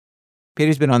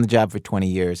Peter's been on the job for 20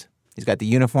 years. He's got the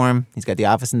uniform. He's got the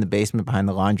office in the basement behind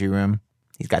the laundry room.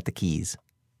 He's got the keys.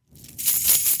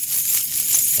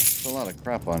 There's a lot of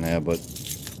crap on there, but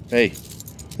hey.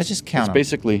 Let's just count them.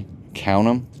 Basically, count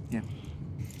them. Yeah.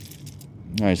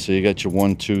 All right, so you got your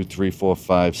 1, 2, 3, 4,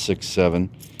 5, 6, 7,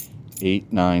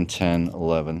 8, 9, 10,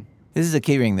 11. This is a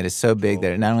keyring that is so big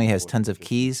that it not only has tons of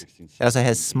keys, it also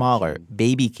has smaller,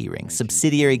 baby keyrings,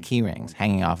 subsidiary keyrings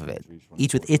hanging off of it,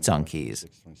 each with its own keys.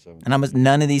 And almost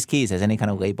none of these keys has any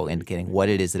kind of label indicating what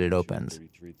it is that it opens.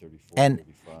 And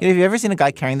if you've ever seen a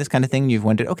guy carrying this kind of thing, you've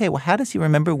wondered, okay, well, how does he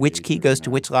remember which key goes to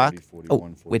which lock?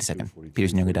 Oh, wait a second.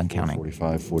 Peter's nearly done counting.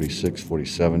 45, 46,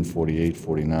 47, 48,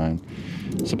 49.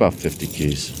 It's about 50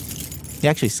 keys. He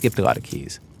actually skipped a lot of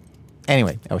keys.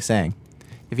 Anyway, I was saying,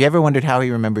 if you ever wondered how he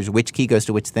remembers which key goes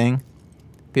to which thing,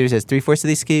 Peter says 3/4 of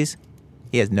these keys,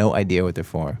 he has no idea what they're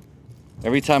for.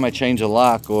 Every time I change a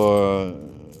lock or,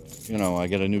 I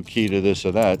get a new key to this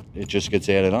or that, it just gets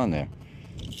added on there.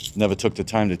 Never took the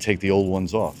time to take the old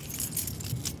ones off.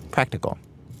 Practical.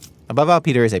 Above all,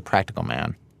 Peter is a practical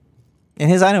man. In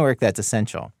his line of work, that's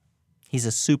essential. He's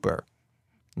a super,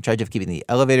 in charge of keeping the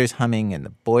elevators humming and the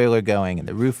boiler going and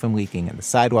the roof from leaking and the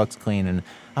sidewalks clean and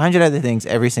 100 other things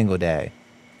every single day.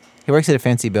 He works at a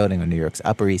fancy building on New York's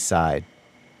Upper East Side.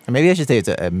 Or maybe I should say it's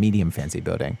a medium fancy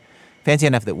building. Fancy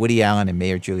enough that Woody Allen and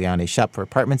Mayor Giuliani shop for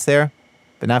apartments there,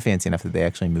 but not fancy enough that they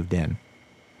actually moved in.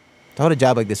 To hold a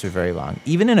job like this for very long,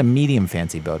 even in a medium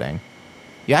fancy building,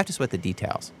 you have to sweat the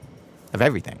details of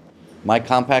everything. My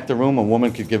compactor room, a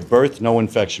woman could give birth, no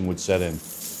infection would set in.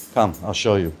 Come, I'll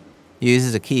show you. He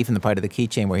uses a key from the part of the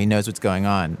keychain where he knows what's going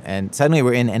on, and suddenly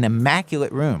we're in an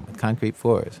immaculate room with concrete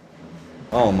floors.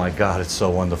 Oh my God, it's so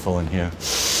wonderful in here.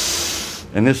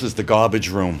 And this is the garbage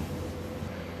room.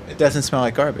 It doesn't smell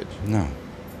like garbage. No.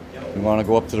 You want to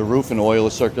go up to the roof and oil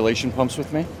the circulation pumps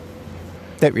with me?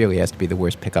 That really has to be the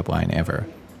worst pickup line ever.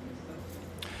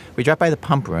 We drop by the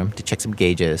pump room to check some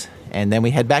gauges, and then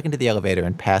we head back into the elevator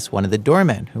and pass one of the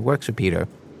doormen who works for Peter.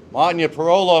 Martin, your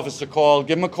parole officer called.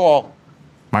 Give him a call.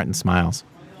 Martin smiles.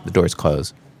 The doors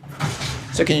close.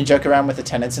 So can you joke around with the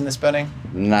tenants in this building?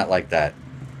 Not like that.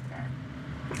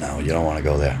 No, you don't want to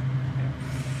go there.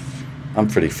 I'm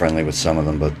pretty friendly with some of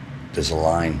them, but there's a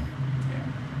line.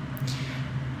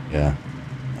 Yeah.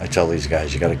 I tell these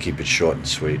guys, you got to keep it short and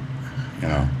sweet.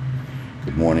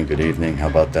 Good morning, good evening. How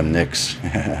about them Knicks?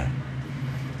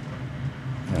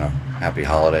 Happy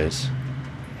holidays.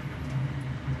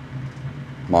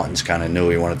 Martin's kind of knew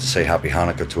he wanted to say Happy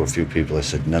Hanukkah to a few people. I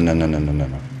said, no.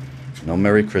 No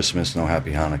Merry Christmas, no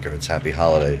Happy Hanukkah. It's Happy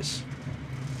Holidays.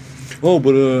 Oh,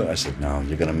 but I said, no,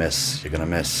 you're going to miss. You're going to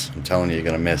miss. I'm telling you, you're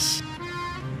going to miss.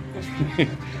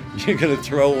 You're going to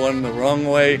throw one the wrong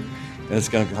way, and it's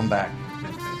going to come back.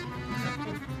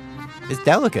 It's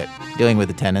delicate, dealing with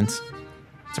the tenants.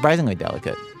 Surprisingly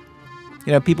delicate.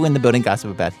 People in the building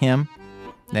gossip about him,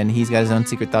 then he's got his own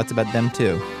secret thoughts about them,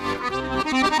 too.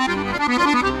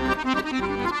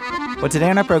 But today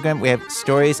on our program, we have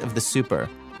Stories of the Super.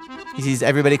 He sees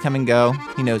everybody come and go.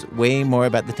 He knows way more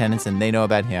about the tenants than they know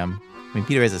about him.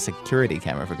 Peter has a security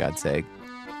camera, for God's sake.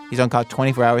 He's on call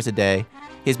 24 hours a day.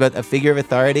 He's both a figure of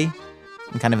authority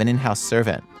and kind of an in-house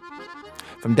servant.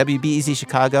 From WBEZ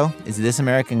Chicago is This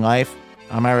American Life.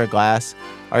 I'm Ira Glass.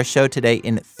 Our show today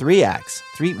in 3 acts,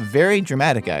 3 very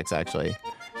dramatic acts, actually.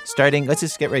 Let's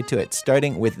just get right to it,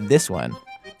 starting with this one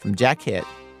from Jack Hitt.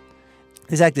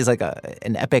 This act is like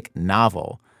an epic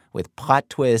novel with plot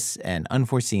twists and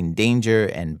unforeseen danger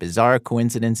and bizarre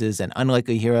coincidences and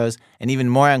unlikely heroes and even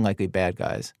more unlikely bad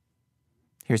guys.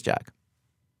 Here's Jack.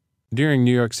 During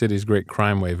New York City's great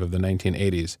crime wave of the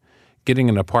 1980s, getting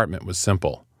an apartment was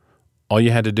simple. All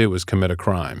you had to do was commit a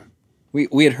crime.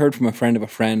 We had heard from a friend of a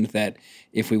friend that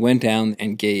if we went down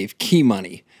and gave key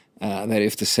money, that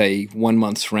is to say 1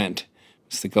 month's rent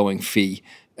was the going fee,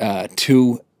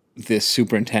 to this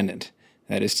superintendent,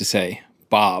 that is to say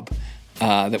Bob,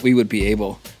 that we would be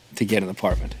able to get an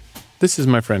apartment. This is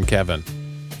my friend Kevin.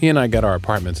 He and I got our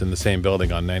apartments in the same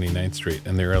building on 99th Street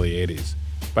in the early 80s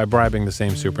by bribing the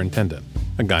same superintendent,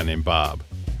 a guy named Bob.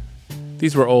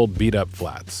 These were old beat-up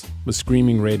flats with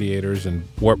screaming radiators and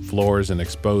warped floors and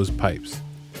exposed pipes.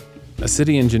 A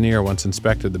city engineer once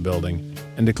inspected the building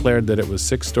and declared that it was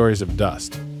 6 stories of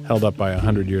dust held up by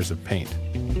 100 years of paint.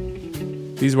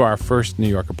 These were our first New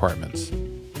York apartments.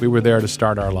 We were there to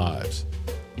start our lives.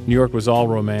 New York was all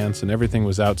romance and everything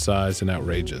was outsized and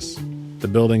outrageous. The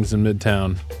buildings in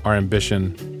Midtown, our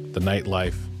ambition, the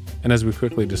nightlife, and as we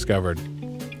quickly discovered,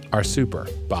 our super,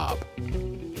 Bob.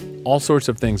 All sorts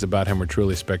of things about him were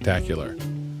truly spectacular.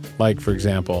 Like, for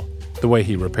example, the way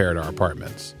he repaired our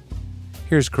apartments.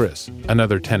 Here's Chris,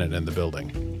 another tenant in the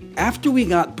building. After we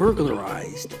got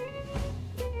burglarized,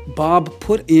 Bob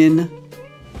put in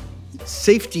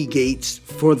safety gates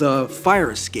for the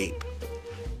fire escape,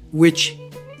 which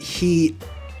he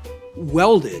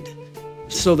welded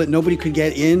so that nobody could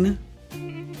get in,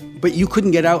 but you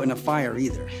couldn't get out in a fire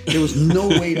either. There was no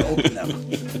way to open them.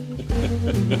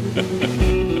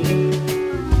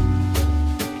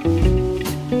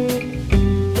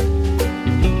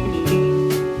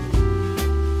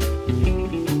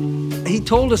 He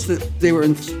told us that they were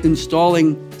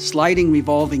installing sliding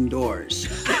revolving doors.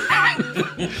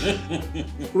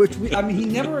 Which, he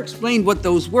never explained what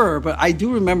those were, but I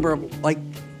do remember, like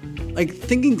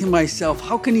thinking to myself,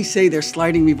 how can he say they're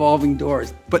sliding revolving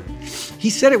doors? But he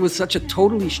said it with such a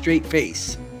totally straight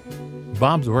face.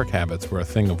 Bob's work habits were a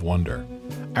thing of wonder.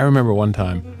 I remember one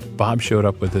time, Bob showed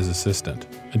up with his assistant,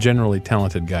 a generally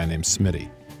talented guy named Smitty.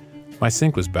 My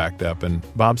sink was backed up, and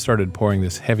Bob started pouring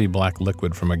this heavy black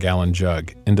liquid from a gallon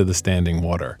jug into the standing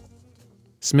water.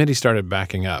 Smitty started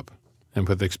backing up, and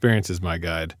with experience as my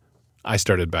guide, I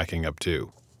started backing up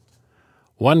too.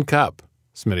 1 cup,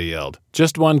 Smitty yelled.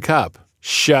 Just 1 cup.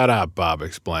 Shut up, Bob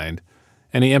explained,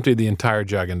 and he emptied the entire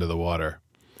jug into the water.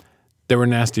 There were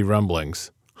nasty rumblings.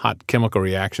 Hot chemical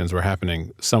reactions were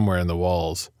happening somewhere in the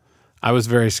walls. I was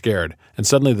very scared, and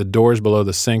suddenly the doors below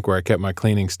the sink where I kept my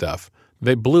cleaning stuff,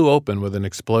 they blew open with an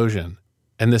explosion,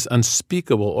 and this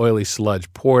unspeakable oily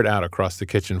sludge poured out across the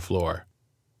kitchen floor.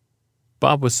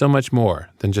 Bob was so much more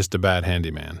than just a bad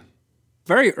handyman.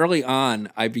 Very early on,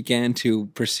 I began to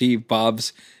perceive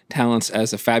Bob's talents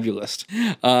as a fabulist.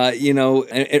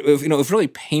 It was really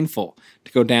painful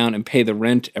to go down and pay the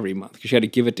rent every month because you had to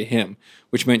give it to him,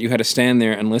 which meant you had to stand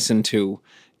there and listen to,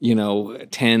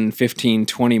 10, 15,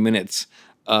 20 minutes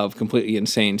of completely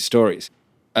insane stories.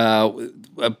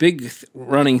 A big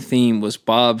running theme was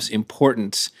Bob's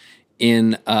importance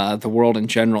in the world in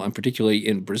general, and particularly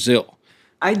in Brazil.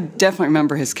 I definitely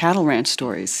remember his cattle ranch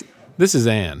stories. This is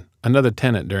Ann, another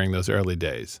tenant during those early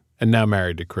days, and now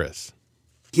married to Chris.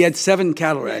 He had 7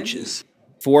 cattle ranches.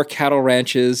 4 cattle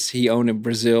ranches he owned in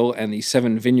Brazil and the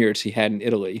 7 vineyards he had in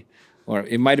Italy. Or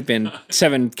it might have been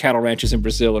 7 cattle ranches in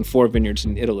Brazil and 4 vineyards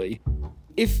in Italy.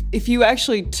 If you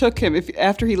actually took him,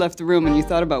 after he left the room and you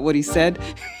thought about what he said,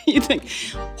 you'd think,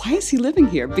 why is he living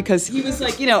here? Because he was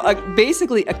like,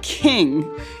 basically a king,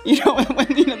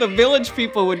 when the village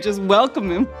people would just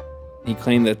welcome him. He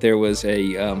claimed that there was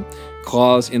a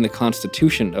clause in the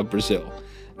Constitution of Brazil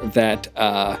that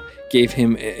gave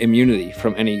him immunity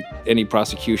from any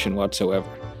prosecution whatsoever.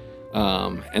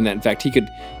 And that, in fact, he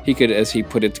could, as he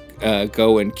put it,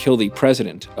 go and kill the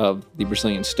president of the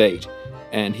Brazilian state,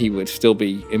 and he would still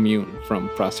be immune from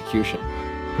prosecution.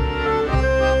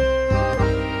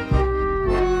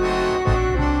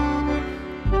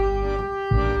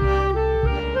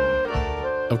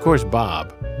 Of course,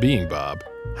 Bob, being Bob,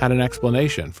 had an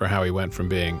explanation for how he went from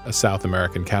being a South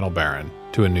American cattle baron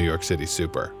to a New York City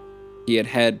super. He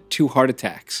had 2 heart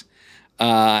attacks.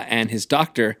 And his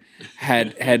doctor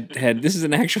had this is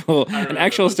an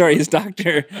actual story. His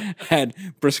doctor had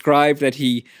prescribed that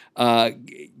he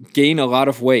gain a lot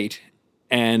of weight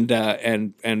and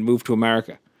move to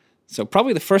America. So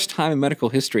probably the first time in medical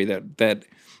history that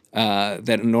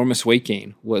enormous weight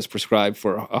gain was prescribed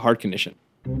for a heart condition.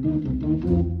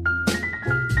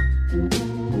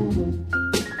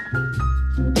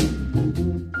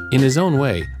 In his own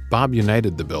way, Bob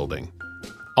united the building.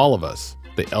 All of us.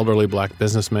 The elderly black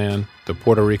businessman, the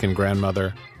Puerto Rican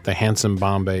grandmother, the handsome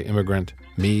Bombay immigrant,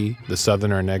 me, the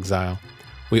Southerner in exile.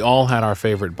 We all had our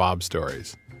favorite Bob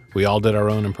stories. We all did our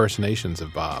own impersonations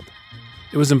of Bob.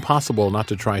 It was impossible not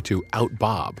to try to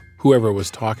out-Bob whoever was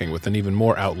talking with an even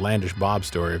more outlandish Bob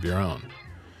story of your own.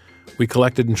 We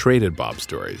collected and traded Bob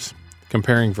stories,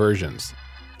 comparing versions,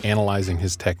 analyzing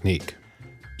his technique.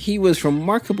 He was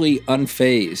remarkably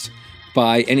unfazed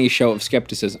by any show of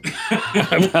skepticism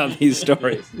about these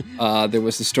stories. There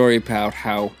was the story about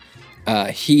how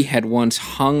he had once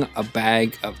hung a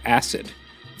bag of acid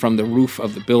from the roof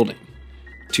of the building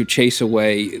to chase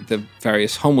away the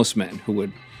various homeless men who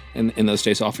would, in those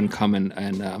days, often come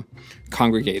and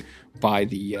congregate by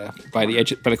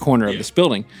the corner of this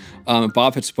building.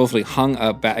 Bob had supposedly hung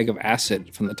a bag of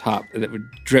acid from the top that would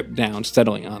drip down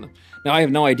steadily on them. Now, I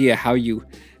have no idea how you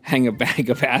hang a bag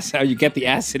of acid, how you get the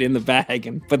acid in the bag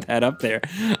and put that up there.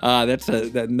 That's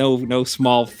no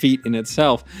small feat in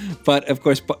itself. But of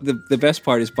course, the best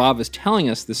part is Bob is telling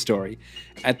us this story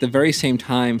at the very same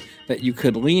time that you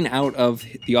could lean out of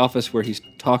the office where he's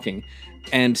talking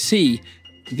and see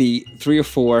the 3 or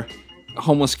 4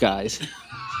 homeless guys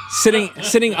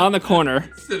sitting on the corner,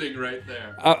 Sitting right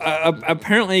there.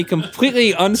 apparently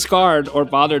completely unscarred or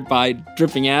bothered by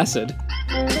dripping acid.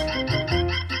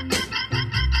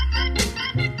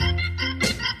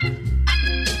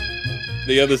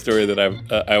 The other story that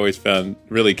I always found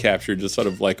really captured just sort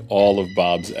of like all of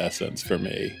Bob's essence for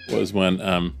me was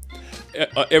when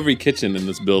every kitchen in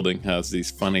this building has these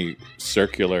funny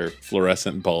circular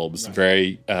fluorescent bulbs,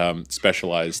 very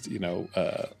specialized,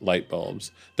 light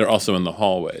bulbs. They're also in the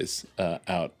hallways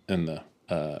out in the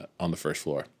on the first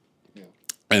floor. Yeah.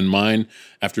 And mine,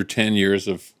 after 10 years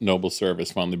of noble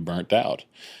service, finally burnt out.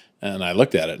 And I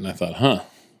looked at it and I thought,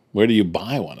 where do you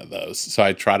buy one of those? So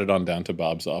I trotted on down to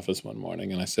Bob's office one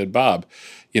morning and I said, Bob,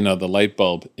 the light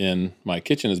bulb in my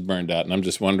kitchen is burned out and I'm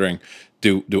just wondering,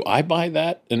 do I buy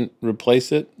that and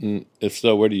replace it? And if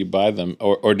so, where do you buy them?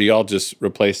 Or do y'all just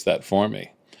replace that for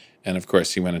me? And of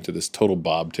course, he went into this total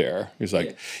Bob terror. He was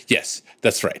like, yes,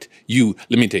 that's right. Let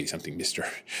me tell you something, mister.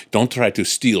 Don't try to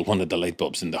steal one of the light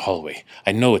bulbs in the hallway.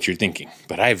 I know what you're thinking,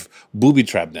 but I've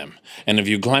booby-trapped them. And if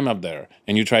you climb up there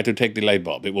and you try to take the light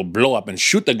bulb, it will blow up and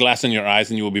shoot the glass in your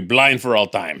eyes and you will be blind for all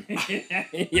time.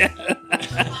 Yeah.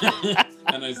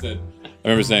 And I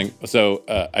remember saying, so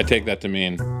I take that to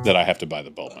mean that I have to buy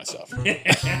the bulb myself.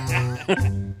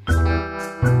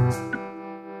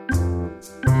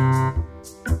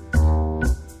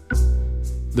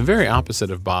 The very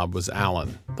opposite of Bob was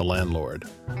Alan, the landlord.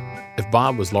 If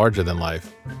Bob was larger than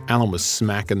life, Alan was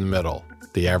smack in the middle,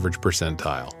 the average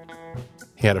percentile.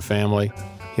 He had a family.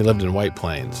 He lived in White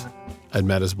Plains. I'd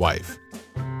met his wife.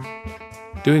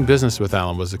 Doing business with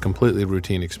Alan was a completely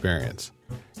routine experience.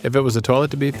 If it was a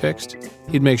toilet to be fixed,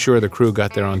 he'd make sure the crew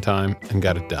got there on time and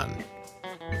got it done.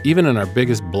 Even in our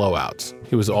biggest blowouts,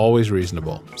 he was always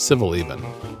reasonable, civil even.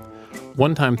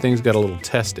 One time things got a little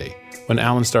testy when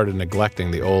Alan started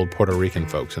neglecting the old Puerto Rican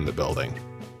folks in the building.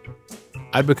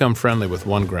 I'd become friendly with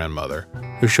one grandmother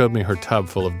who showed me her tub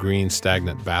full of green,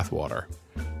 stagnant bathwater.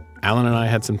 Alan and I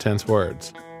had some tense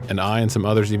words, and I and some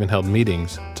others even held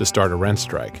meetings to start a rent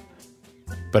strike.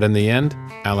 But in the end,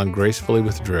 Alan gracefully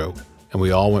withdrew, and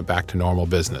we all went back to normal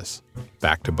business,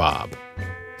 back to Bob,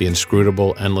 the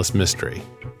inscrutable, endless mystery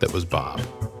that was Bob.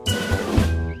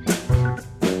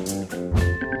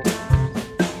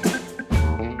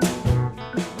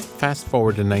 Fast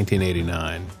forward to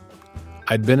 1989.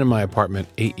 I'd been in my apartment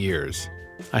 8 years.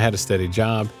 I had a steady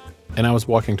job, and I was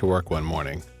walking to work one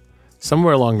morning.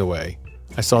 Somewhere along the way,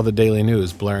 I saw the Daily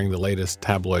News blaring the latest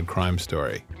tabloid crime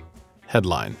story.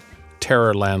 Headline,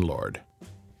 Terror Landlord.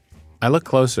 I looked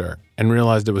closer and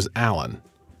realized it was Alan,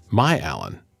 my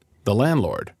Alan, the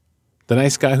landlord, the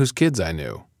nice guy whose kids I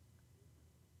knew.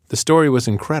 The story was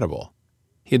incredible.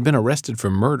 He had been arrested for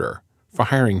murder, for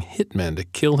hiring hitmen to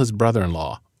kill his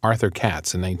brother-in-law, Arthur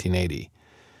Katz, in 1980.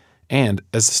 And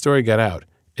as the story got out,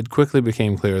 it quickly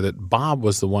became clear that Bob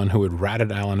was the one who had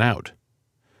ratted Alan out.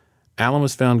 Alan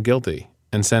was found guilty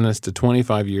and sentenced to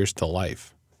 25 years to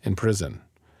life in prison,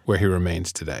 where he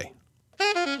remains today.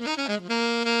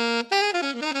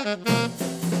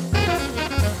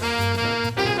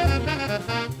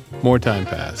 More time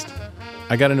passed.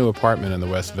 I got a new apartment in the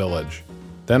West Village.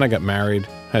 Then I got married,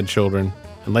 had children,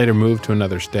 and later moved to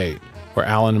another state, where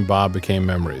Alan and Bob became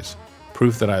memories,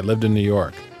 proof that I lived in New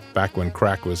York, back when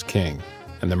crack was king,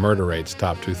 and the murder rates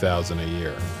topped 2,000 a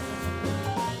year.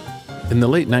 In the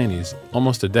late 90s,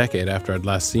 almost a decade after I'd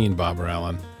last seen Bob or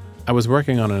Alan, I was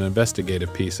working on an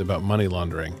investigative piece about money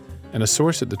laundering, and a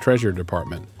source at the Treasury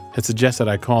Department had suggested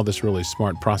I call this really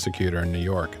smart prosecutor in New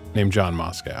York named John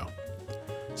Moscow.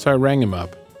 So I rang him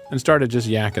up and started just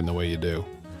yakking the way you do.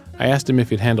 I asked him if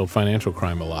he'd handled financial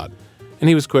crime a lot, and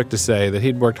he was quick to say that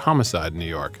he'd worked homicide in New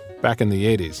York back in the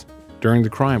 80s, during the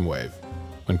crime wave,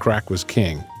 when crack was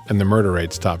king and the murder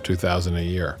rates topped 2,000 a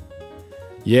year.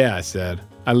 Yeah, I said,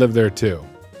 I lived there too.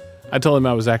 I told him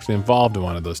I was actually involved in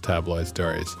one of those tabloid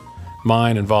stories,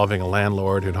 mine involving a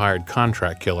landlord who'd hired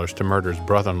contract killers to murder his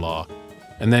brother-in-law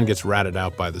and then gets ratted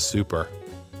out by the super.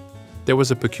 There was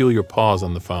a peculiar pause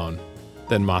on the phone.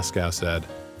 Then Moscow said,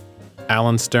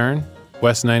 Alan Stern,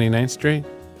 West 99th Street?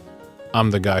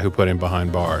 I'm the guy who put him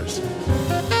behind bars.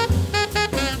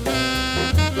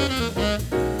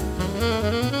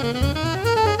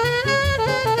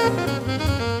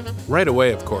 Right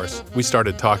away, of course, we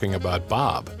started talking about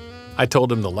Bob. I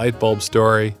told him the light bulb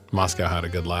story, Moscow had a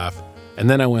good laugh, and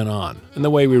then I went on, in the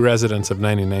way we residents of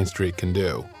 99th Street can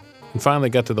do, and finally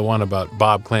got to the one about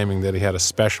Bob claiming that he had a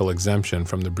special exemption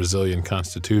from the Brazilian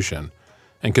Constitution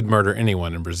and could murder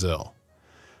anyone in Brazil.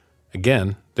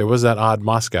 Again, there was that odd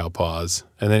Moscow pause,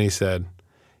 and then he said,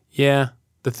 yeah,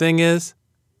 the thing is,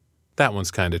 that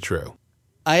one's kind of true.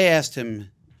 I asked him,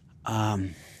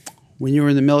 When you were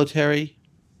in the military,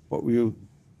 where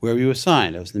were you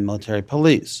assigned? I was in the military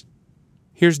police.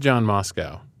 Here's John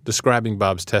Moscow describing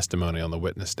Bob's testimony on the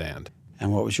witness stand.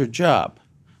 And what was your job?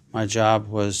 My job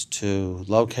was to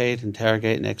locate,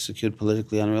 interrogate, and execute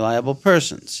politically unreliable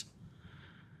persons.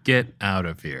 Get out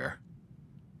of here.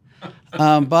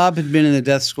 Bob had been in the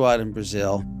death squad in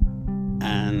Brazil,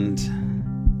 and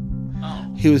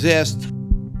he was asked,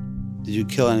 did you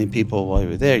kill any people while you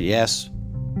were there? Yes.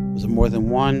 Was it more than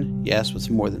one? Yes. Was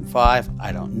it more than 5?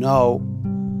 I don't know.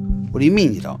 What do you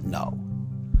mean you don't know?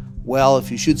 Well, if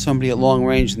you shoot somebody at long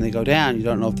range and they go down, you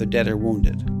don't know if they're dead or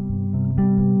wounded.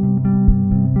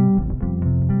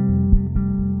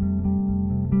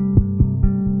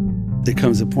 There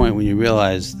comes a point when you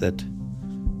realize that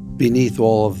beneath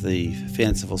all of the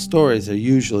fanciful stories, there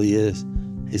usually is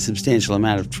a substantial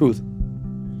amount of truth.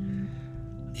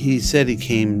 He said he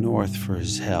came north for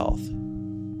his health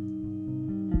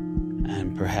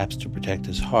and perhaps to protect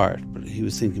his heart, but he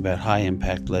was thinking about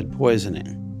high-impact lead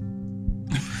poisoning.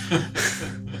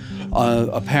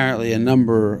 Apparently a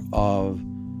number of...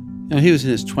 he was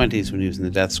in his 20s when he was in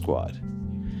the death squad,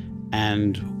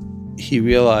 and he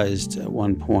realized at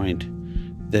one point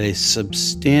that a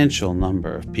substantial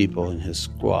number of people in his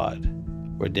squad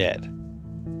were dead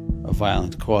of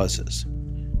violent causes,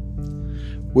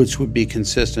 which would be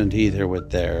consistent either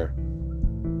with their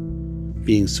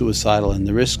being suicidal and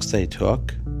the risks they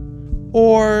took,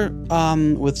 or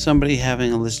with somebody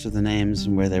having a list of the names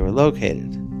and where they were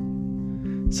located,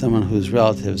 someone whose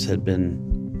relatives had been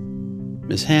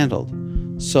mishandled.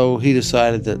 So he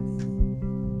decided that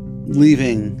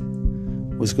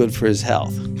leaving was good for his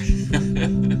health.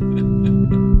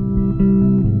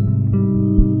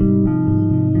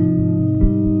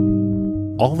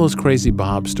 All those crazy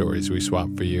Bob stories we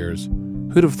swapped for years,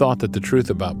 who'd have thought that the truth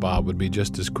about Bob would be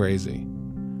just as crazy?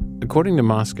 According to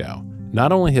Moscow,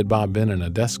 not only had Bob been in a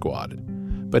death squad,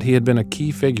 but he had been a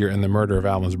key figure in the murder of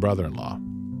Alan's brother-in-law.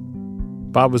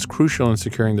 Bob was crucial in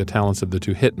securing the talents of the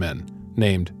 2 hitmen,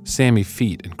 named Sammy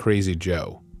Feet and Crazy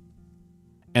Joe.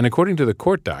 And according to the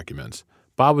court documents,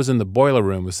 Bob was in the boiler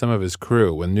room with some of his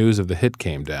crew when news of the hit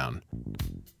came down.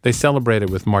 They celebrated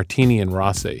with Martini and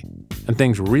Rossi, and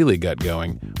things really got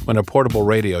going when a portable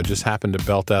radio just happened to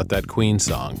belt out that Queen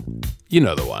song. You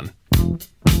know the one.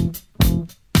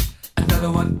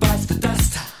 Another one bites the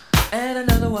dust, and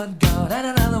another one gone,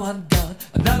 and another one gone.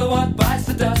 Another one bites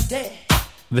the dust, yeah.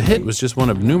 The hit was just one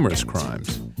of numerous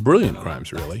crimes, brilliant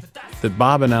crimes really, that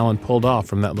Bob and Alan pulled off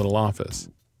from that little office.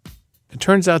 It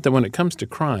turns out that when it comes to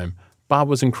crime, Bob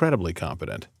was incredibly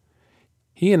competent.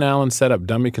 He and Alan set up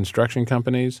dummy construction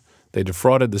companies. They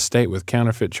defrauded the state with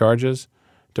counterfeit charges.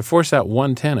 To force out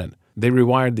one tenant, they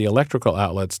rewired the electrical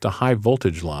outlets to high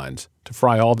voltage lines to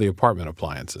fry all the apartment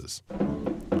appliances.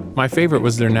 My favorite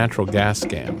was their natural gas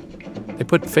scam. They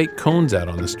put fake cones out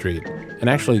on the street and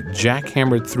actually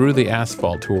jackhammered through the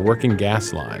asphalt to a working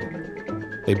gas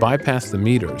line. They bypassed the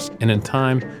meters and in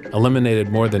time eliminated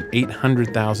more than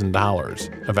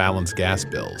 $800,000 of Alan's gas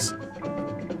bills.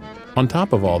 On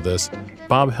top of all this,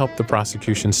 Bob helped the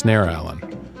prosecution snare Alan.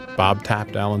 Bob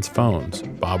tapped Alan's phones.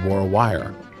 Bob wore a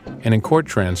wire. And in court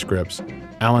transcripts,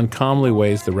 Alan calmly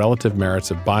weighs the relative merits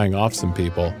of buying off some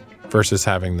people versus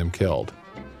having them killed.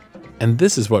 And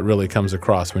this is what really comes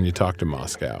across when you talk to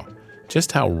Moscow,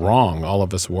 just how wrong all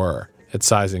of us were at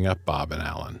sizing up Bob and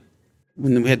Alan.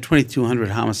 When we had 2,200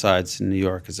 homicides in New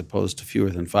York as opposed to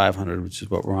fewer than 500, which is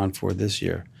what we're on for this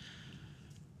year,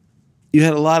 you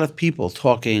had a lot of people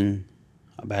talking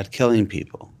about killing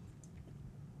people.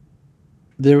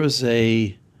 There was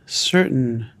a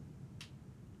certain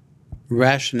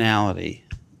rationality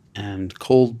and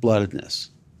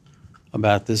cold-bloodedness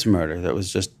about this murder that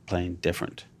was just plain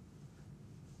different.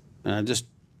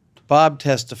 Bob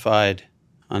testified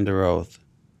under oath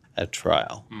at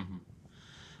trial. Mm-hmm.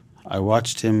 I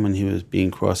watched him when he was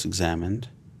being cross-examined,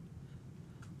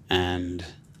 and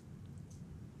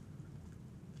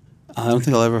I don't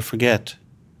think I'll ever forget.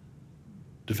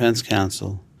 Defense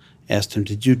counsel asked him,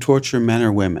 "Did you torture men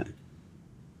or women?"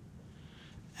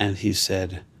 And he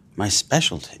said, "My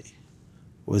specialty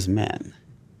was men."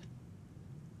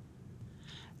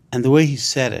 And the way he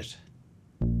said it,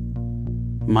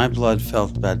 my blood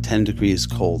felt about 10 degrees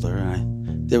colder.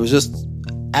 And there was just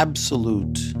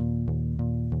absolute...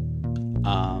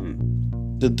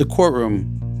 The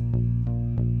courtroom,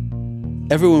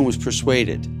 everyone was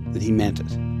persuaded that he meant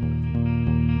it.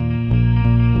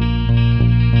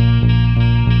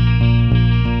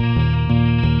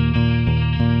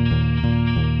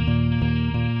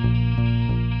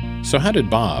 So how did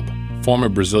Bob, former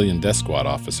Brazilian death squad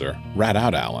officer, rat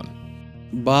out Alan?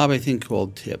 Bob, I think,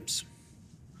 called tips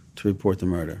to report the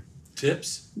murder.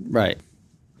 Tips? Right.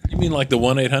 You mean like the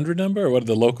 1-800 number, or what?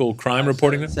 The local crime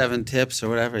reporting number? 7 tips or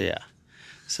whatever. Yeah.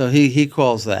 So he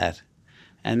calls that,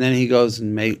 and then he goes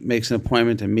and makes an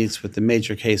appointment and meets with the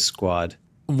major case squad.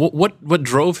 What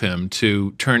drove him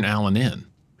to turn Alan in?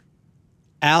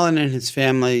 Alan and his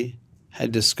family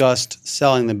had discussed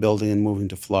selling the building and moving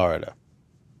to Florida.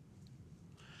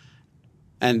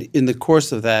 And in the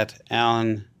course of that,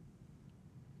 Alan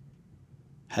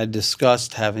had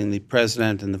discussed having the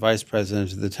president and the vice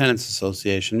president of the Tenants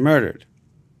Association murdered.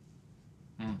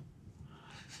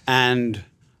 And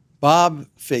Bob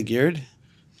figured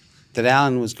that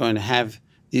Alan was going to have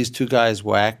these two guys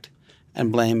whacked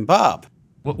and blame Bob.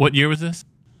 What year was this?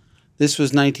 This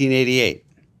was 1988.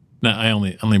 Now, I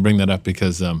only bring that up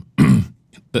because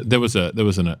there was at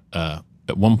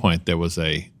one point there was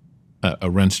a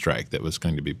rent strike that was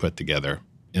going to be put together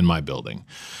in my building,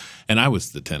 and I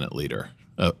was the tenant leader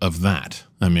of that.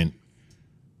 I mean,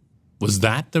 was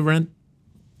that the rent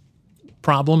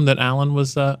problem that Alan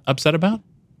was upset about?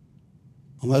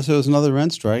 Unless there was another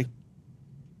rent strike.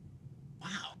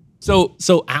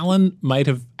 So Alan might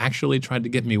have actually tried to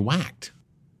get me whacked.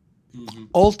 Mm-hmm.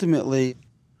 Ultimately,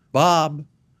 Bob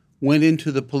went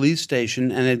into the police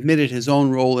station and admitted his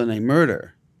own role in a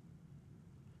murder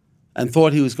and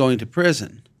thought he was going to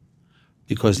prison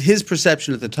because his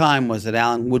perception at the time was that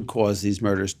Alan would cause these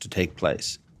murders to take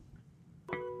place.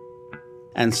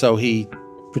 And so he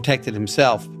protected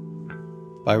himself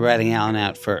by ratting Alan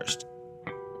out first.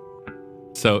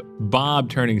 So Bob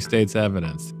turning state's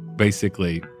evidence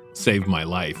basically saved my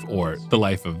life, or the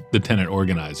life of the tenant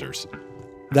organizers.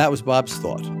 That was Bob's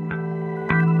thought.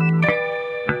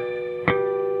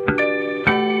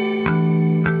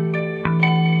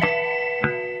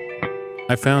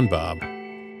 I found Bob.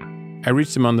 I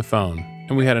reached him on the phone,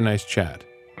 and we had a nice chat.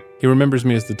 He remembers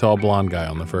me as the tall blonde guy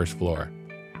on the first floor.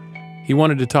 He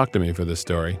wanted to talk to me for this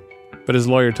story, but his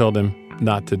lawyer told him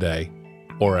not today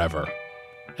or ever.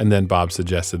 And then Bob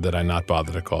suggested that I not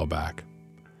bother to call back.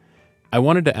 I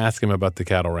wanted to ask him about the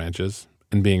cattle ranches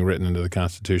and being written into the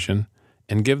Constitution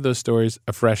and give those stories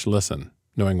a fresh listen,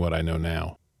 knowing what I know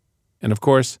now. And of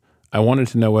course, I wanted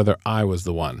to know whether I was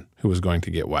the one who was going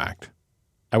to get whacked.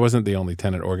 I wasn't the only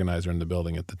tenant organizer in the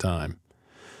building at the time.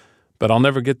 But I'll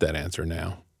never get that answer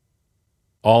now.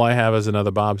 All I have is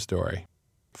another Bob story,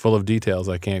 full of details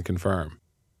I can't confirm,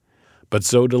 but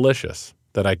so delicious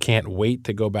that I can't wait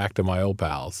to go back to my old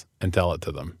pals and tell it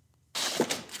to them.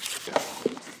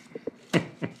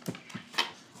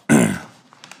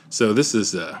 So this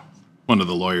is one of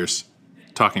the lawyers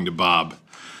talking to Bob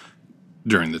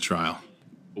during the trial.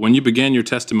 When you began your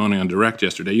testimony on direct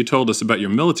yesterday, you told us about your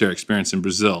military experience in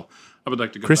Brazil. I would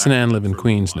like to go Chris back and Ann live in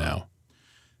Queens now.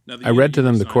 I read to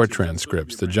them the court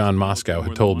transcripts that John Moscow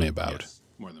had told me about. Yes,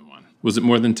 more than one. Was it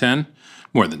more than 10?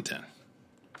 More than 10.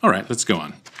 All right, let's go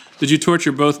on. Did you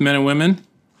torture both men and women?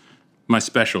 My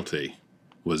specialty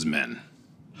was men.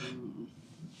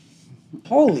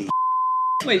 Holy.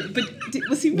 Wait, but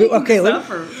was he making this up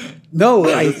or? No,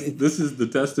 This is the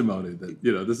testimony that,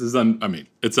 this is,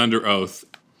 it's under oath.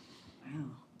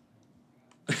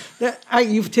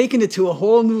 You've taken it to a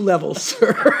whole new level,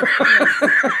 sir.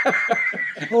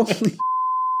 Holy.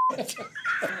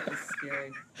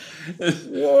 Scary.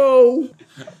 Whoa.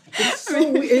 It's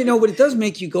so, but it does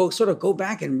make you go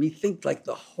back and rethink like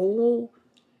the whole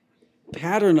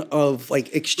pattern of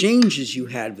like exchanges you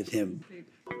had with him.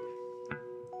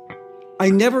 I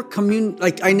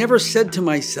never said to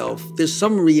myself, there's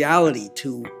some reality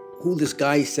to who this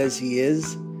guy says he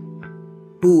is.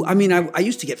 I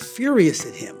used to get furious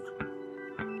at him.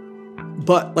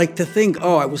 But like to think,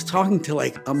 I was talking to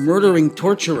like a murdering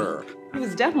torturer. He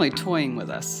was definitely toying with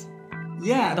us.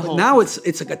 Yeah, but now it's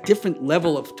like a different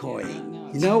level of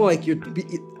toying. Like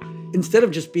instead of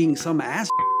just being some ass,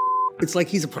 it's like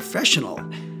he's a professional.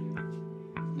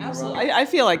 Absolutely. I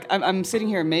feel like I'm sitting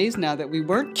here amazed now that we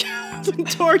weren't killed in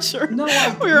torture. No,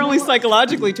 we were only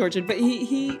psychologically tortured. But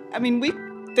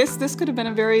this could have been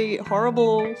a very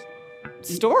horrible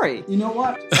story. You know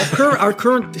what? Our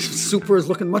current super is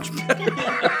looking much better.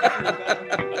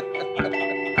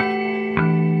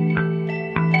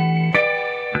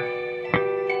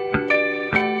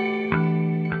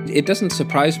 It doesn't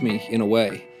surprise me in a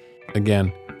way.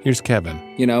 Again, here's Kevin.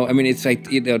 It's like,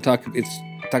 talk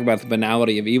about the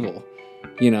banality of evil.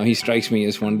 He strikes me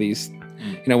as one of these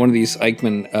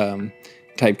Eichmann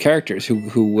type characters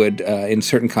who would, in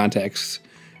certain contexts,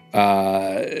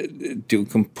 do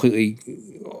completely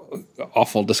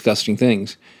awful, disgusting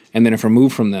things, and then if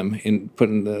removed from them and put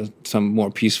in some more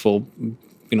peaceful,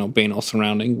 banal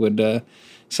surrounding, would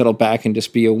settle back and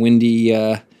just be a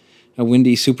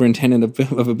windy superintendent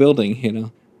of a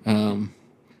building.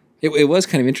 It was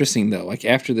kind of interesting, though. Like,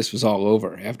 after this was all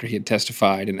over, after he had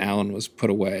testified and Alan was put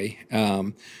away,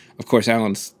 of course,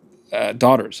 Alan's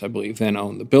daughters, I believe, then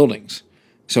owned the buildings.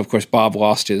 So, of course, Bob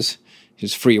lost his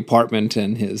free apartment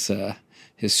and his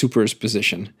super's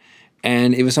position.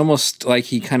 And it was almost like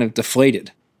he kind of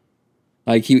deflated.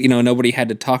 Like, nobody had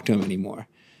to talk to him anymore.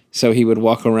 So he would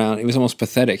walk around. It was almost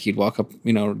pathetic. He'd walk up,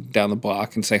 down the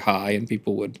block and say hi, and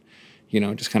people would,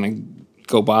 just kind of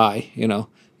go by,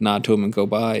 nod to him and go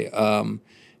by.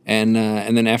 And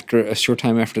then after a short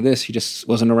time after this, he just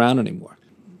wasn't around anymore.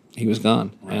 He was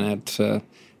gone. And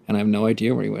I have no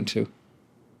idea where he went to.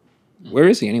 Where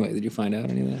is he anyway? Did you find out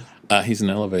any of that? He's an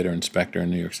elevator inspector in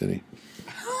New York City.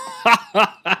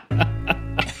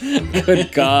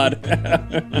 Good God.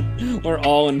 We're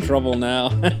all in trouble now.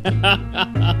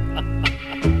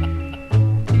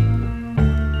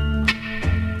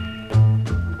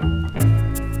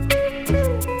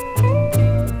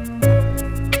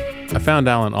 I found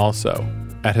Alan also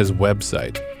at his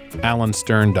website,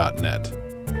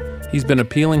 alanstern.net. He's been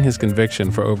appealing his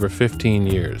conviction for over 15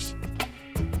 years.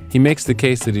 He makes the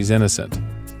case that he's innocent.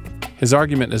 His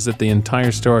argument is that the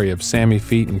entire story of Sammy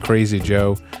Feet and Crazy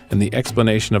Joe and the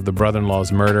explanation of the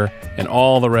brother-in-law's murder and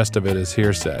all the rest of it is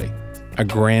hearsay, a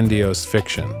grandiose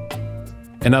fiction.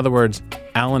 In other words,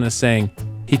 Alan is saying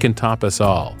he can top us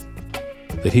all,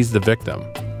 that he's the victim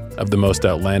of the most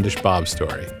outlandish Bob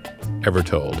story ever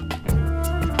told.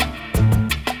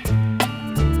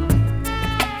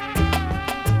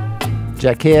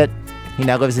 Jack Hitt, he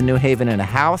now lives in New Haven in a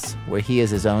house where he is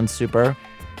his own super.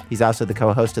 He's also the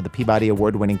co-host of the Peabody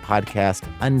Award-winning podcast,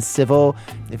 Uncivil.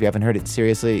 If you haven't heard it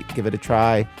seriously, give it a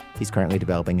try. He's currently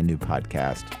developing a new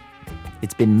podcast.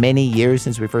 It's been many years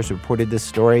since we first reported this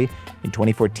story. In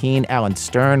 2014, Alan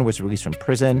Stern was released from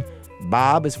prison.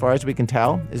 Bob, as far as we can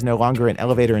tell, is no longer an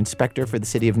elevator inspector for the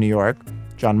city of New York.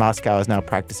 John Moscow is now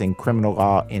practicing criminal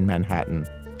law in Manhattan.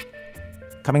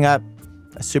 Coming up,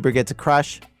 a super gets a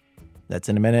crush. That's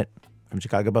in a minute from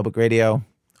Chicago Public Radio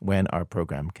when our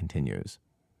program continues.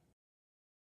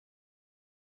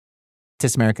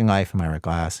 This American Life. I'm Ira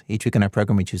Glass. Each week in our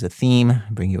program, we choose a theme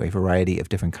and bring you a variety of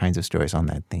different kinds of stories on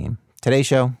that theme. Today's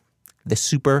show, The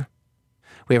Super.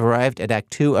 We have arrived at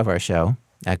Act 2 of our show.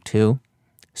 Act 2,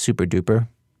 Super Duper.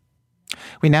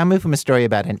 We now move from a story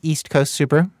about an East Coast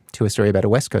super to a story about a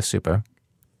West Coast super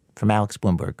from Alex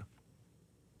Blumberg.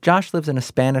 Josh lives in a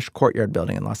Spanish courtyard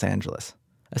building in Los Angeles,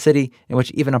 a city in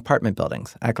which even apartment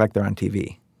buildings act like they're on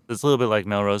TV. It's a little bit like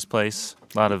Melrose Place,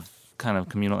 a lot of kind of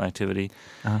communal activity.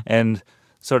 And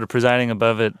sort of presiding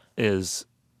above it is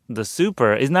the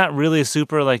super. It's not really a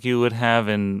super like you would have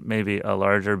in maybe a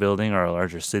larger building or a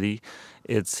larger city.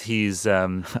 He's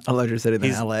a larger city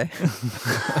than LA.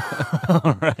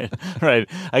 Right.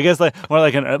 I guess more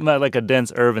like a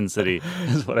dense urban city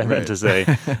is what I meant to say.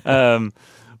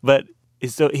 But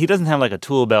so he doesn't have like a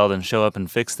tool belt and show up and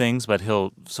fix things, but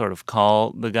he'll sort of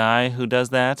call the guy who does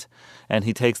that, and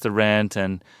he takes the rent,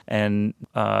 and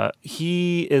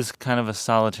he is kind of a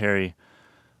solitary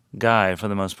guy for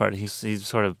the most part. He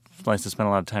sort of likes to spend a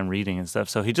lot of time reading and stuff,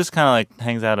 so he just kind of like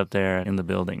hangs out up there in the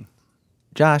building.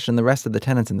 Josh and the rest of the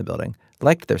tenants in the building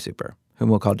liked their super, whom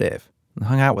we'll call Dave, and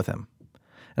hung out with him.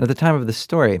 And at the time of this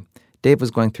story, Dave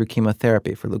was going through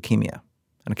chemotherapy for leukemia,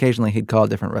 and occasionally he'd call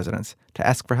different residents to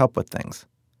ask for help with things.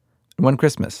 And one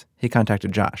Christmas, he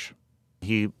contacted Josh.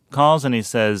 He calls and he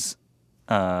says,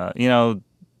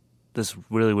 this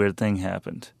really weird thing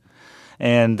happened.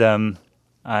 And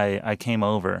I came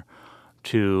over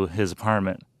to his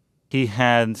apartment. He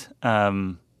had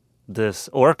this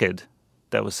orchid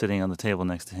that was sitting on the table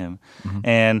next to him. Mm-hmm.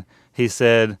 And he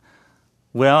said,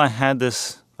 well, I had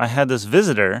this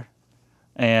visitor,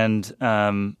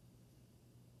 and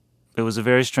it was a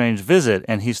very strange visit.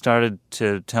 And he started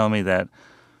to tell me that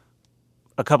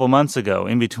a couple months ago,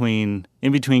 in between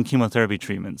chemotherapy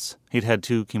treatments, he'd had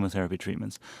 2 chemotherapy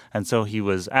treatments. And so he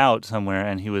was out somewhere,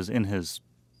 and he was in his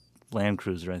Land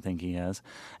Cruiser, I think he has.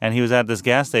 And he was at this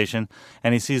gas station,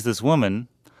 and he sees this woman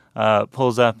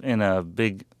pulls up in a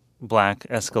big black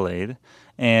Escalade,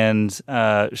 and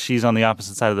she's on the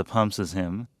opposite side of the pumps as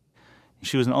him.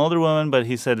 She was an older woman, but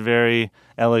he said very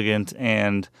elegant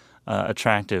and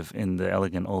attractive in the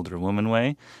elegant older woman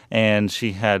way. And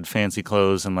she had fancy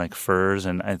clothes and like furs,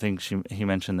 and I think he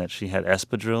mentioned that she had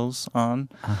espadrilles on.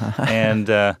 And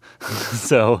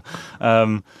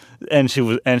and she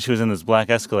was in this black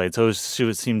Escalade, so she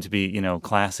would seem to be,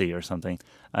 classy or something,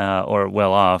 or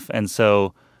well off. And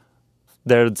so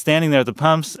they're standing there at the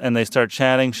pumps, and they start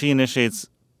chatting. She initiates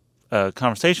a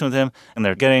conversation with him, and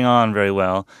they're getting on very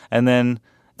well. And then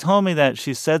told me that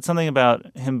she said something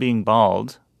about him being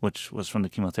bald, which was from the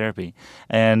chemotherapy.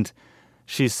 And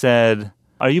she said,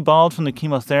 "Are you bald from the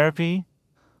chemotherapy?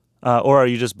 Or are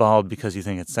you just bald because you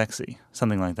think it's sexy?"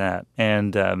 Something like that.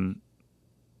 And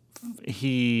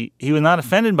he was not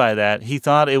offended by that. He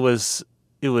thought it was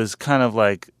kind of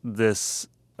like this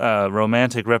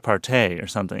romantic repartee or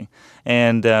something.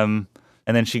 And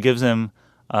then she gives him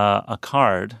a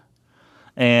card,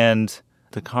 and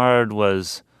the card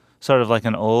was sort of like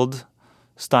an old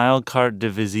style carte de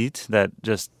visite that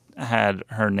just had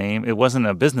her name. It wasn't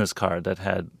a business card that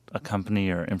had a company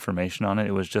or information on it.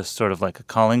 It was just sort of like a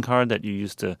calling card that you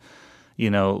used to,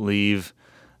 leave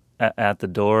at the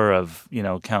door of,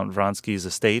 Count Vronsky's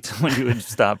estate when you would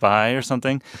stop by or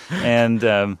something.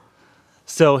 And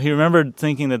so he remembered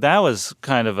thinking that was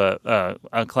kind of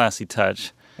a classy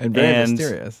touch. And very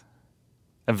mysterious.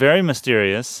 Very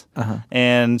mysterious. Uh-huh.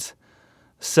 And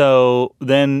so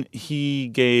then he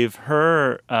gave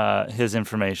her his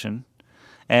information,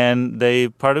 and they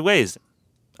parted ways.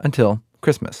 Until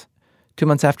Christmas, 2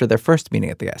 months after their first meeting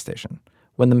at the gas station,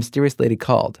 when the mysterious lady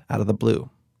called out of the blue.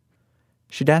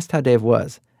 She'd asked how Dave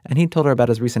was, and he'd told her about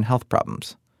his recent health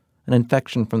problems. An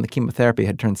infection from the chemotherapy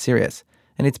had turned serious,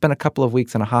 and he'd spent a couple of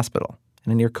weeks in a hospital,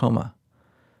 in a near coma.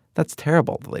 "That's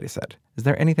terrible," the lady said. "Is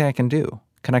there anything I can do?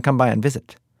 Can I come by and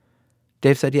visit?"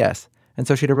 Dave said yes, and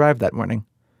so she'd arrived that morning,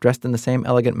 dressed in the same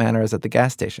elegant manner as at the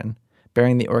gas station,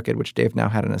 bearing the orchid which Dave now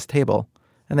had on his table,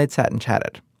 and they'd sat and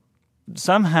chatted.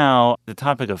 Somehow the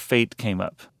topic of fate came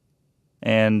up.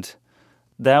 And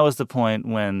that was the point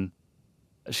when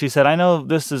she said, "I know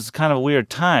this is kind of a weird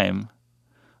time,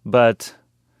 but,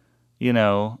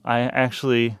 I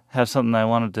actually have something I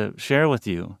wanted to share with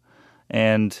you."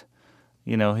 And,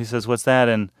 he says, "What's that?"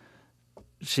 And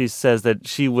she says that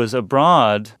she was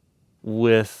abroad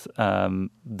with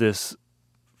this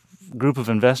group of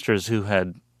investors who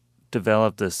had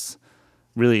developed this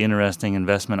really interesting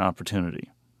investment opportunity.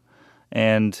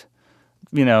 And,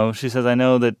 she says, "I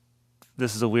know that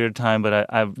this is a weird time, but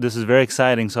this is very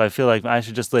exciting, so I feel like I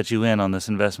should just let you in on this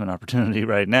investment opportunity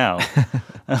right now."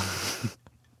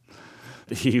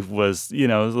 He was, a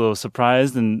little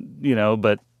surprised, and,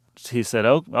 but he said,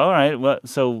 "Oh, all right.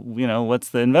 So, what's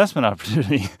the investment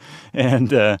opportunity?"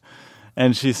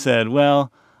 And she said,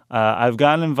 "Well, I've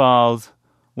gotten involved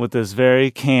with this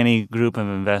very canny group of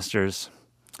investors,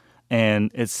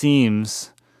 and it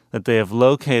seems that they have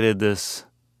located this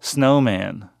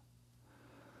snowman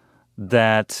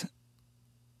that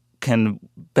can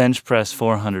bench press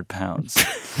 400 pounds.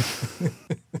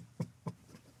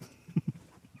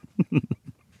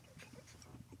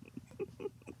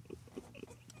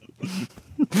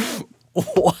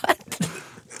 What?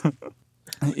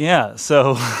 Yeah,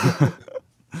 so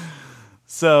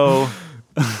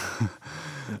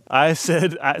I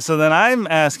said, so then I'm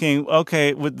asking,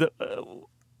 okay, well,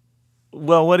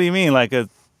 what do you mean? Like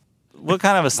what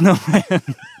kind of a snowman?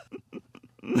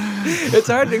 It's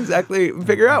hard to exactly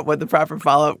figure out what the proper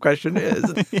follow-up question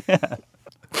is. Yeah.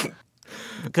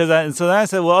 So then I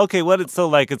said, well, okay,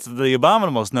 it's the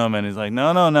abominable snowman. He's like,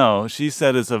 no. She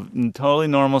said it's a totally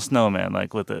normal snowman,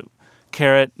 like with a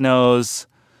carrot nose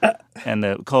and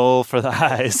the coal for the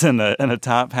eyes and a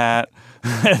top hat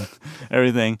and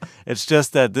everything. It's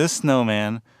just that this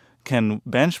snowman can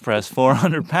bench press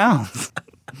 400 pounds.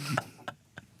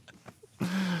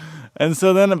 And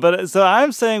so so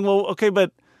I'm saying, well, okay,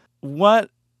 but what?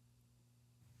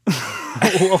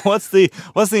 what's the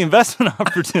investment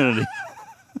opportunity?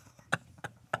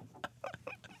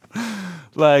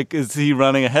 Like, is he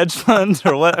running a hedge fund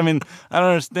or what? I mean, I don't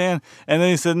understand. And then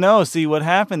he said, no. See, what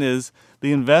happened is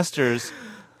the investors,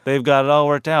 they've got it all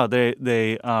worked out. They're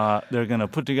going to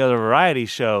put together a variety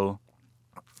show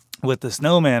with the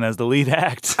snowman as the lead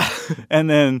act, and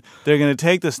then they're going to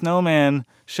take the snowman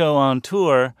show on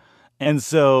tour. And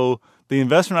so the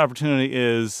investment opportunity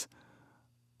is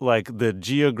like the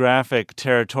geographic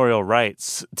territorial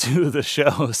rights to the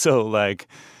show. So like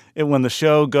when the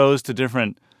show goes to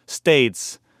different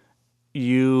states,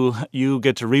 you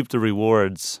get to reap the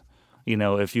rewards,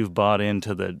 if you've bought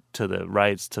into the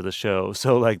rights to the show.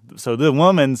 So the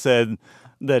woman said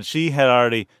that she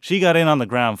got in on the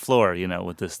ground floor,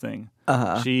 with this thing.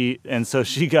 Uh-huh. So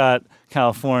she got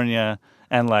California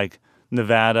and like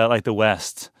Nevada, like the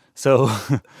West. So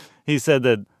he said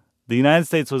that the United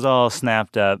States was all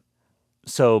snapped up.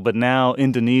 But now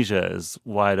Indonesia is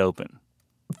wide open.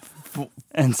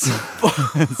 And so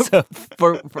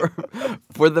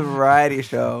for the variety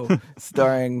show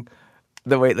starring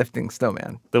the weightlifting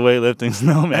snowman. The weightlifting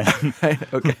snowman.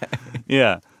 Right, okay.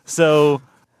 Yeah. So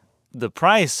the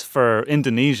price for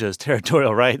Indonesia's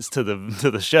territorial rights to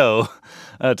the show,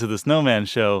 to the snowman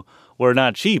show, were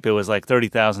not cheap. It was like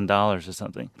 $30,000 or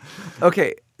something.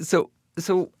 Okay, so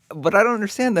what I don't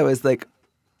understand though is like,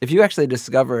 if you actually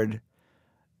discovered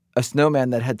a snowman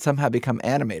that had somehow become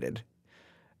animated,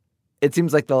 it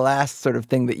seems like the last sort of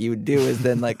thing that you would do is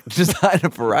then like design a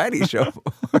variety show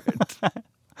for it.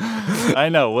 I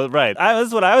know. Well, right.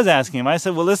 That's what I was asking him. I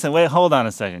said, well, listen, wait, hold on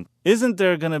a second. Isn't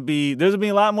there going to be, there's going to be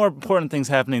a lot more important things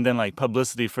happening than like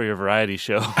publicity for your variety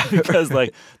show because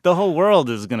like the whole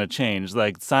world is going to change.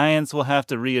 Like science will have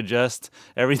to readjust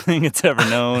everything it's ever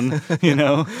known, you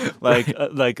know, like,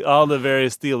 like all the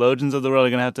various theologians of the world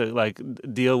are going to have to like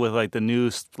deal with like the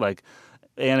new like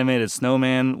animated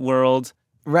snowman world.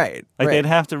 Right. Like right. they'd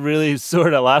have to really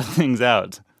sort a lot of things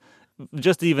out.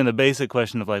 Just even the basic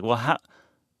question of like, well, how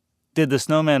did the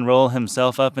snowman roll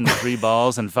himself up into 3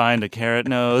 balls and find a carrot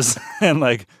nose? And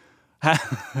like,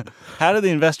 how did the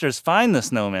investors find the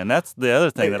snowman? That's the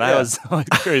other thing that I was always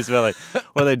curious about. Like,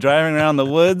 were they driving around the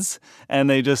woods and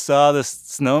they just saw this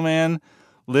snowman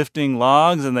lifting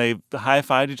logs and they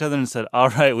high-fived each other and said, all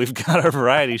right, we've got our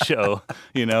variety show,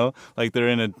 you know? Like they're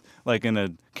in a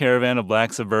caravan of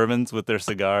black Suburbans with their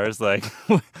cigars. Like,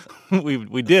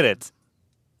 we did it.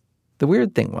 The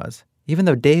weird thing was, even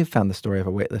though Dave found the story of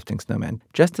a weightlifting snowman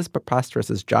just as preposterous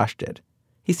as Josh did,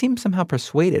 he seemed somehow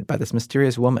persuaded by this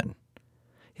mysterious woman.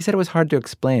 He said it was hard to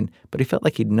explain, but he felt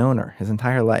like he'd known her his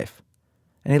entire life.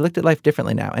 And he looked at life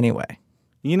differently now anyway.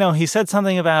 You know, he said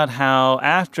something about how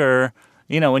after,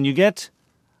 you know, when you get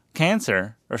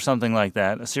cancer or something like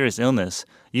that, a serious illness,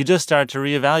 you just start to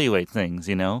reevaluate things,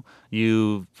 you know?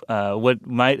 You, what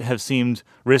might have seemed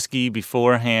risky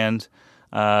beforehand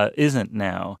isn't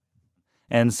now.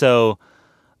 And so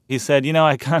he said, you know,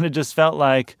 I kind of just felt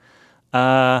like,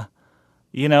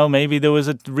 you know, maybe there was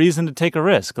a reason to take a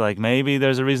risk. Like maybe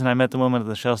there's a reason I met the woman at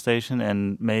the Shell station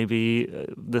and maybe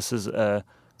this is a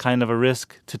kind of a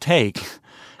risk to take.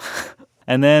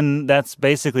 And then that's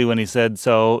basically when he said,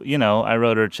 so, you know, I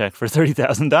wrote her a check for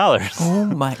 $30,000. Oh,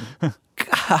 my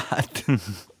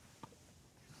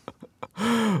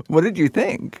God. What did you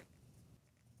think?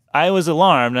 I was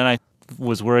alarmed and I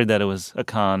was worried that it was a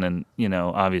con and, you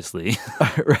know, obviously.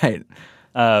 Right.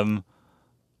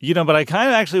 You know, but I kind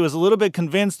of actually was a little bit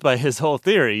convinced by his whole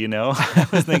theory, you know. I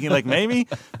was thinking like maybe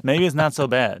it's not so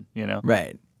bad, you know.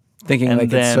 Right. Thinking and like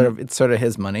then, it's sort of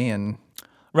his money and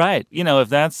right. You know, if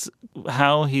that's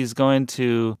how he's going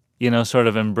to, you know, sort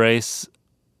of embrace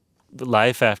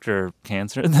life after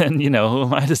cancer, then, you know, who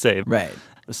am I to say? Right.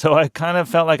 So I kind of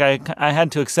felt like I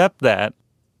had to accept that.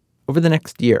 Over the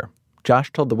next year,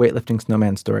 Josh told the weightlifting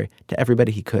snowman story to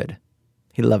everybody he could.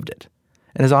 He loved it.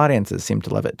 And his audiences seemed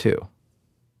to love it too.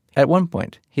 At one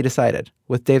point, he decided,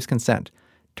 with Dave's consent,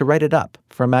 to write it up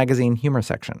for a magazine humor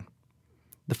section.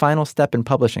 The final step in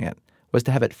publishing it was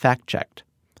to have it fact-checked.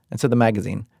 And so the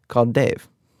magazine called Dave.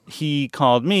 He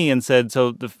called me and said,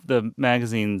 so the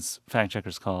magazine's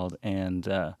fact-checkers called, and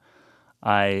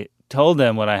I told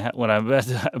them what I'm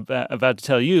about to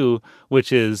tell you,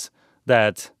 which is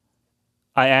that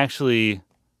I actually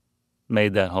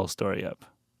made that whole story up.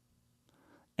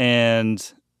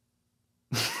 And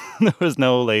there was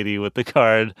no lady with the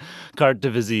carte de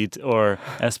visite or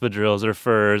espadrilles or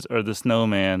furs or the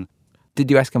snowman. Did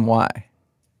you ask him why?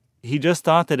 He just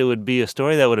thought that it would be a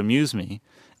story that would amuse me.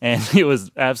 And he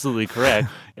was absolutely correct.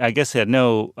 I guess he had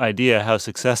no idea how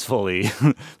successfully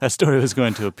that story was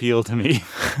going to appeal to me.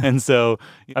 And so,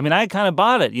 I mean, I kind of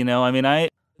bought it, you know. I mean,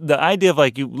 the idea of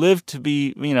like you live to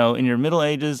be, you know, in your middle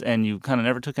ages and you kind of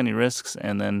never took any risks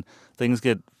and then things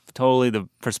get totally, the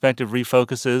perspective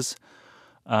refocuses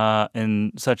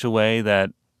in such a way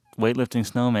that weightlifting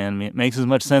snowman makes as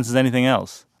much sense as anything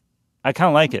else. I kind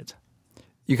of like it.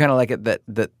 You kind of like it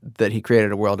that he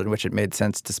created a world in which it made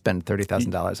sense to spend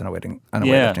 $30,000 on a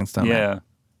weightlifting snowman.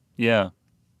 Yeah.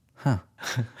 Huh.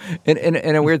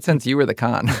 In a weird sense, you were the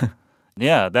con.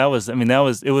 Yeah,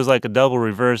 it was like a double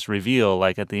reverse reveal,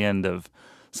 like at the end of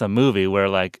some movie where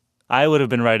like I would have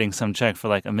been writing some check for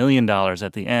like $1 million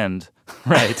at the end,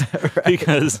 right? Right.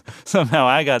 Because somehow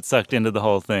I got sucked into the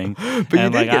whole thing. But you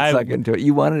did get sucked into it.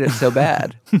 You wanted it so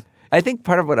bad. I think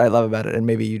part of what I love about it, and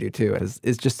maybe you do too,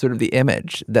 is just sort of the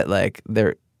image that like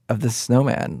there of this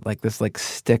snowman, like this like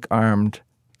stick-armed,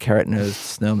 carrot-nosed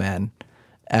snowman,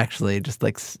 actually just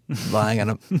like lying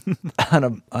on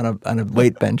a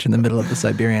weight bench in the middle of the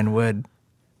Siberian wood.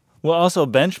 Well, also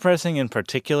bench pressing in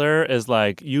particular is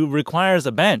like requires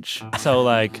a bench. So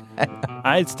like,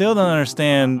 I still don't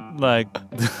understand like,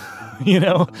 you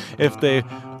know, if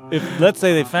let's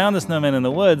say they found the snowman in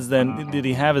the woods, then did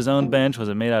he have his own bench? Was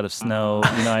it made out of snow?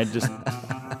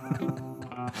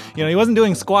 You know, he wasn't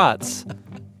doing squats.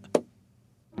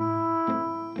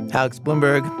 Alex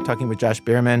Blumberg talking with Josh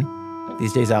Bierman.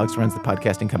 These days, Alex runs the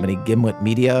podcasting company Gimlet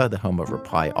Media, the home of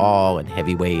Reply All and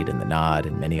Heavyweight and The Nod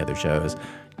and many other shows.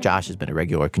 Josh has been a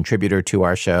regular contributor to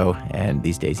our show, and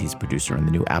these days he's a producer on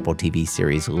the new Apple TV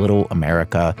series Little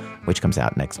America, which comes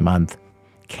out next month.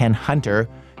 Ken Hunter,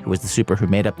 who was the super who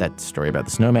made up that story about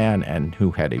the snowman and who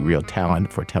had a real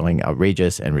talent for telling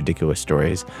outrageous and ridiculous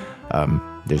stories.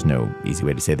 There's no easy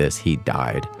way to say this. He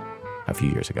died a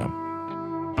few years ago.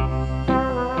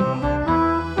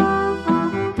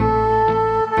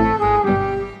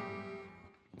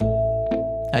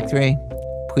 Act 3,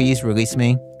 please release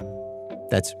me.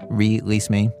 That's release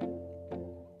me.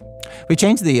 We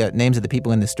changed the names of the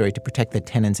people in this story to protect the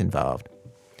tenants involved.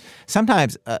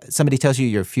 Sometimes somebody tells you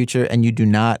your future and you do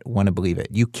not want to believe it.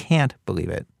 You can't believe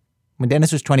it. When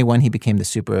Dennis was 21, he became the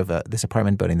super of this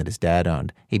apartment building that his dad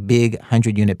owned, a big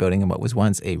 100-unit building in what was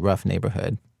once a rough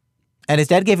neighborhood. And his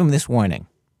dad gave him this warning,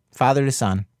 father to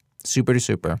son, super to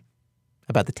super,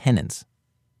 about the tenants.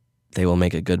 They will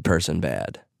make a good person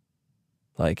bad.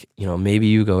 Like, maybe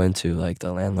you go into like the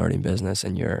landlording business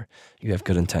and you have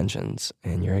good intentions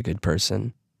and you're a good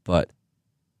person, but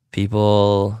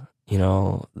people,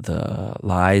 the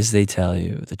lies they tell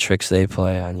you, the tricks they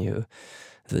play on you,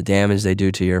 the damage they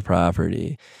do to your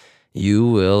property, you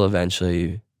will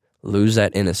eventually lose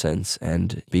that innocence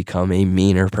and become a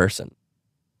meaner person.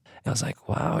 And I was like,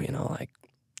 wow,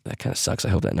 that kind of sucks. I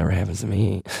hope that never happens to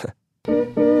me.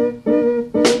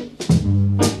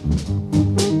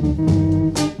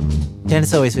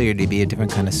 Dennis always figured he'd be a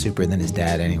different kind of super than his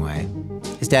dad anyway.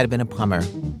 His dad had been a plumber.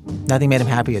 Nothing made him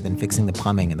happier than fixing the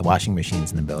plumbing and the washing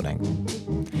machines in the building.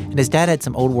 And his dad had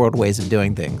some old world ways of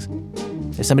doing things.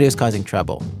 If somebody was causing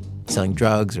trouble, selling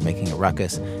drugs or making a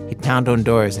ruckus, he'd pound on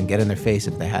doors and get in their face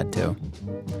if they had to.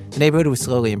 The neighborhood was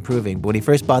slowly improving, but when he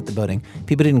first bought the building,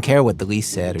 people didn't care what the lease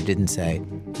said or didn't say,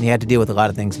 and he had to deal with a lot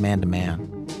of things man to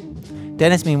man.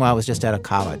 Dennis, meanwhile, was just out of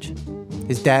college.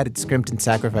 His dad had scrimped and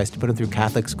sacrificed to put him through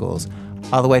Catholic schools,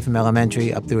 all the way from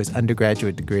elementary up through his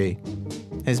undergraduate degree.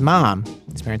 His mom,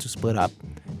 his parents were split up,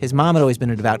 his mom had always been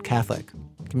a devout Catholic,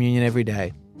 communion every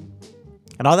day.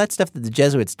 And all that stuff that the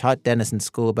Jesuits taught Dennis in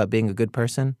school about being a good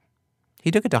person,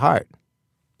 he took it to heart.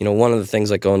 One of the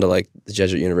things like going to like the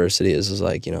Jesuit university is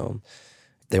like,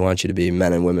 they want you to be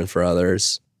men and women for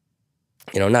others.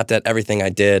 Not that everything I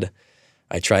did,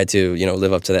 I tried to,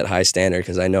 live up to that high standard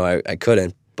because I know I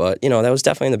couldn't. But, that was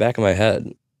definitely in the back of my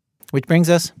head. Which brings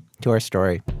us to our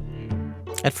story.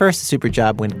 At first, the super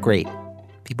job went great.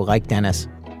 People liked Dennis.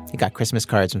 He got Christmas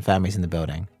cards from families in the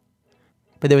building.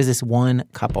 But there was this one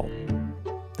couple.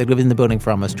 They'd lived in the building for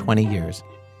almost 20 years,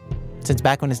 since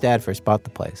back when his dad first bought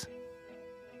the place.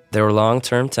 They were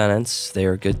long-term tenants. They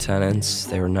were good tenants.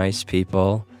 They were nice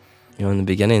people. In the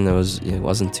beginning, it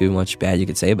wasn't too much bad you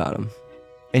could say about them.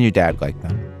 And your dad liked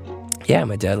them? Yeah,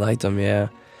 my dad liked them, yeah.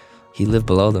 He lived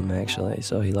below them, actually,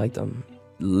 so he liked them.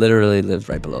 Literally lived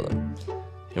right below them.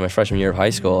 In my freshman year of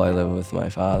high school, I lived with my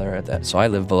father at that. So I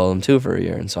lived below them, too, for a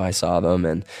year. And so I saw them,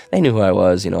 and they knew who I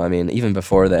was. Even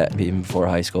before that, even before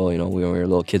high school, when we were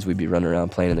little kids, we'd be running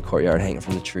around playing in the courtyard, hanging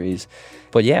from the trees.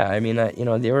 But yeah,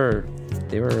 they were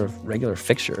a regular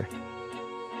fixture.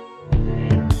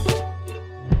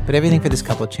 But everything for this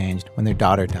couple changed when their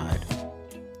daughter died.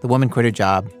 The woman quit her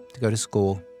job to go to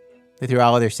school. They threw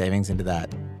all of their savings into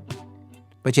that.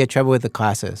 But she had trouble with the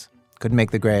classes, couldn't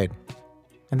make the grade.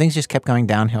 And things just kept going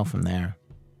downhill from there.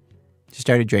 She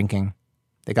started drinking.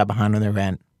 They got behind on their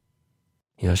rent.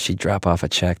 She'd drop off a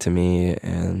check to me,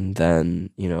 and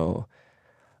then,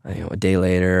 a day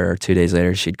later or 2 days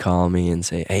later, she'd call me and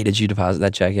say, hey, did you deposit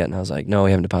that check yet? And I was like, no,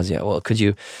 we haven't deposited yet. Well, could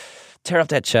you tear up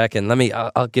that check and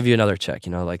I'll give you another check,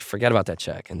 forget about that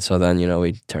check. And so then,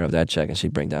 we'd tear up that check and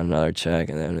she'd bring down another check,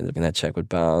 and then that check would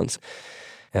bounce.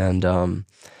 And,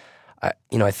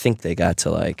 I think they got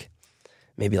to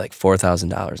maybe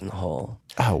 $4,000 in the hole.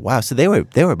 Oh, wow. So they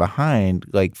were behind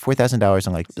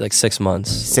 $4,000 in 6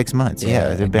 months. 6 months.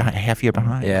 Yeah. They're behind, half year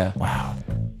behind. Yeah. Wow.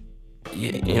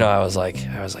 I was like,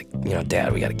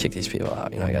 Dad, we got to kick these people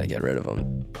out. I got to get rid of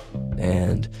them.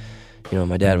 And,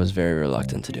 my dad was very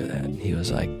reluctant to do that. He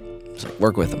was like,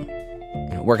 work with them.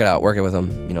 Work it out, work it with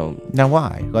them, Now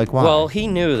why? Why? Well, he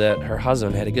knew that her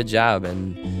husband had a good job,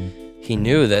 and he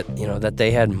knew that, that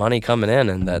they had money coming in,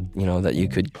 and that, that you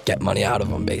could get money out of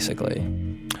them, basically.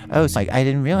 Oh, so I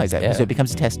didn't realize that. Yeah. So it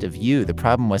becomes a test of you. The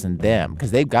problem wasn't them,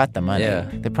 because they've got the money. Yeah.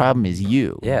 The problem is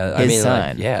you, his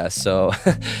son. So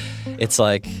it's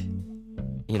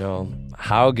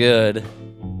how good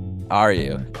are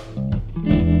you?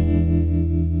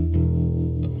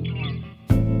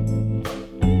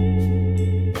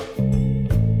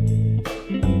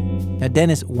 Now,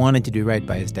 Dennis wanted to do right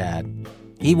by his dad.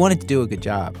 He wanted to do a good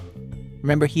job.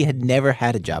 Remember, he had never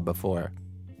had a job before.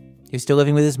 He was still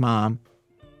living with his mom,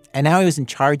 and now he was in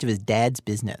charge of his dad's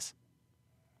business.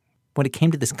 When it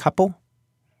came to this couple,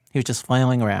 he was just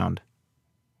flailing around.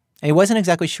 And he wasn't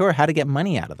exactly sure how to get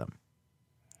money out of them.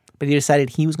 But he decided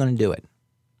he was going to do it.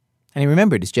 And he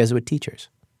remembered his Jesuit teachers.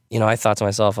 I thought to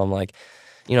myself, I'm like,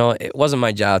 it wasn't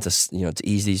my job to, to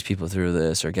ease these people through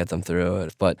this or get them through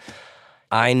it. But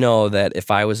I know that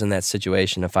if I was in that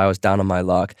situation, if I was down on my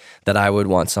luck, that I would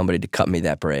want somebody to cut me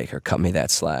that break or cut me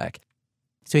that slack.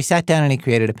 So he sat down and he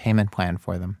created a payment plan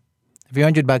for them. A few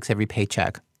 $100 every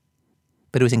paycheck.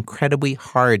 But it was incredibly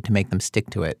hard to make them stick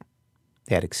to it.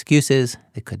 They had excuses.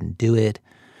 They couldn't do it.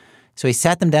 So he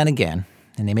sat them down again,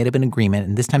 and they made up an agreement,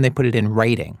 and this time they put it in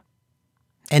writing.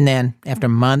 And then, after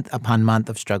month upon month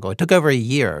of struggle, it took over a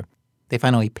year, they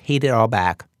finally paid it all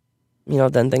back.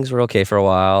 Then things were okay for a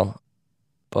while.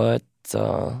 But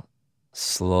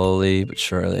slowly but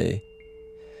surely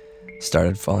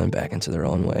started falling back into their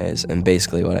own ways. And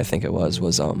basically what I think it was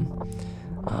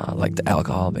like the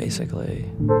alcohol, basically.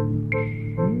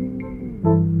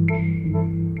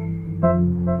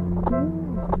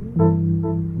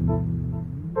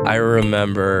 I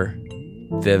remember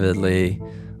vividly,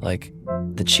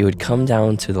 that she would come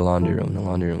down to the laundry room. The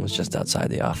laundry room was just outside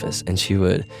the office. And she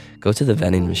would go to the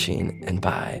vending machine and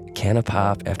buy can of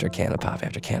pop after can of pop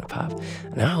after can of pop.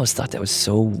 And I always thought that was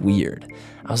so weird.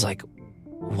 I was like,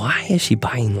 why is she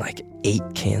buying 8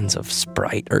 cans of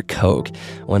Sprite or Coke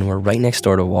when we're right next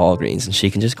door to Walgreens and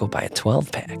she can just go buy a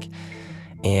 12-pack?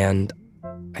 And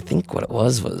I think what it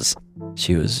was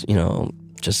she was,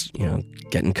 just,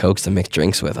 getting Cokes to mix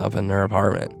drinks with up in her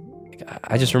apartment.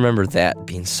 I just remember that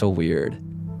being so weird.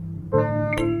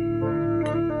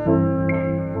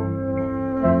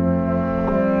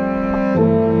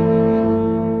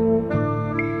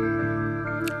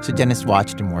 So Dennis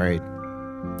watched and worried.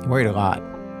 He worried a lot.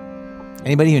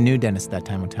 Anybody who knew Dennis at that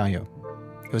time will tell you.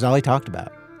 It was all he talked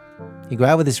about. He'd go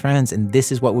out with his friends, and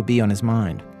this is what would be on his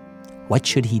mind. What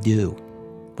should he do?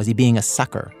 Was he being a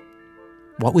sucker?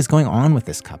 What was going on with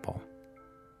this couple?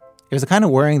 It was the kind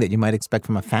of worrying that you might expect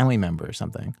from a family member or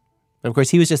something. But of course,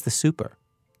 he was just the super,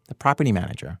 the property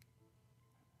manager.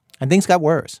 And things got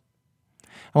worse.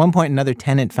 At one point, another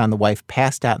tenant found the wife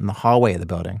passed out in the hallway of the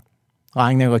building,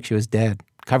 lying there like she was dead,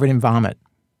 covered in vomit.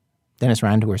 Dennis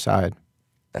ran to her side.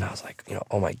 And I was like,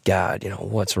 oh my God,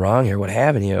 what's wrong here? What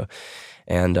happened to you?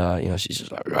 And, she's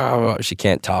just like, oh, she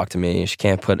can't talk to me. She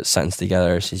can't put a sentence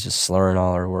together. She's just slurring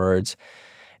all her words.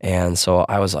 And so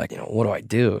I was like, what do I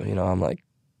do? I'm like,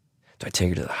 do I take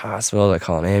her to the hospital? Do I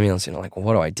call an ambulance?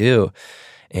 What do I do?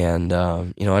 And,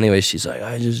 anyway, she's like,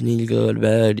 I just need to go to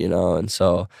bed, And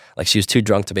so, she was too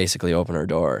drunk to basically open her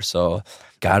door. So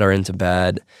got her into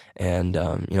bed and,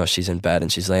 she's in bed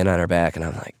and she's laying on her back. And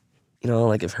I'm like,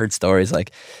 I've heard stories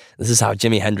this is how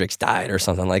Jimi Hendrix died or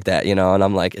something like that, And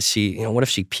I'm like, is she, what if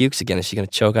she pukes again? Is she going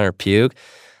to choke on her puke?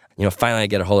 Finally I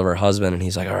get a hold of her husband and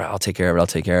he's like, all right, I'll take care of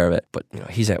it. But,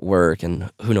 he's at work and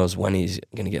who knows when he's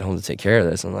going to get home to take care of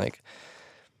this. And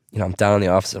I'm down in the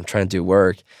office, I'm trying to do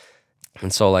work.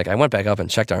 And so I went back up and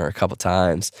checked on her a couple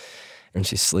times and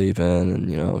she's sleeping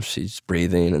and, she's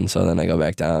breathing. And so then I go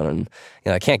back down and,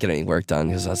 I can't get any work done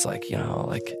because I was like,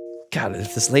 God,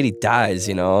 if this lady dies,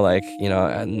 I'm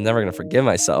never going to forgive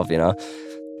myself,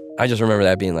 I just remember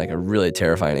that being a really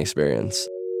terrifying experience.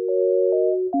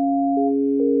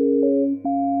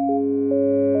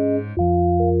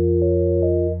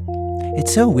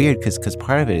 It's so weird because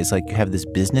part of it is you have this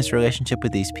business relationship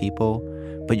with these people,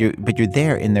 but you're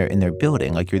there in their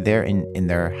building, you're there in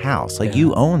their house, Yeah.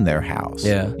 You own their house.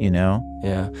 Yeah.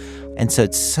 Yeah. And so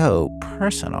it's so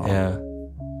personal. Yeah.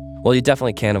 Well, you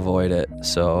definitely can't avoid it.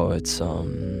 So it's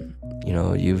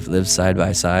you've lived side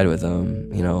by side with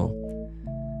them.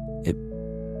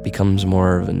 It becomes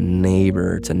more of a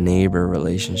neighbor to neighbor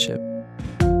relationship.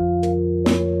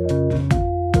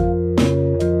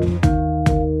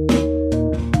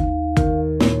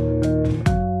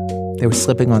 They were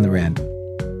slipping on the rent.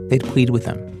 They'd plead with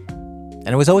him. And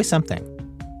it was always something.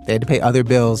 They had to pay other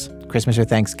bills, Christmas or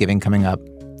Thanksgiving coming up.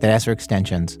 They'd ask for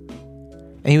extensions.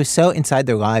 And he was so inside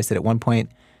their lives that at one point,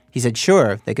 he said,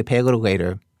 sure, they could pay a little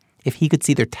later if he could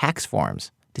see their tax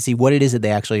forms to see what it is that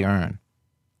they actually earn.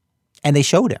 And they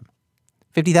showed him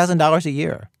 $50,000 a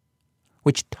year,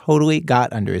 which totally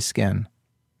got under his skin.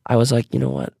 I was like, you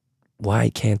know what? Why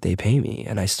can't they pay me?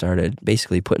 And I started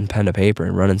basically putting pen to paper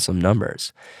and running some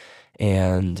numbers.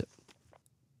 And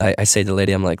I say to the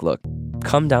lady, I'm like, look,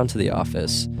 come down to the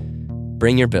office,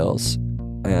 bring your bills,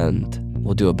 and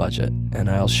we'll do a budget. And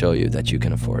I'll show you that you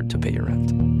can afford to pay your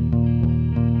rent.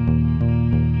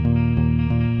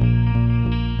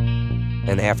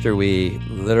 And after we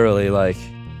literally like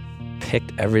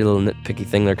picked every little nitpicky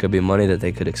thing there could be money that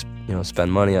they could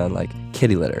spend money on, like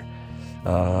kitty litter,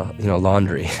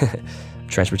 laundry,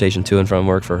 transportation to and from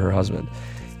work for her husband,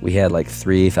 we had like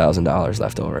 $3,000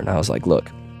 left over. And I was like, look,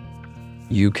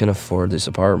 you can afford this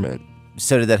apartment.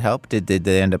 So did that help? Did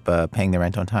they end up paying the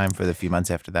rent on time for the few months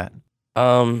after that?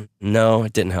 No,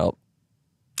 it didn't help.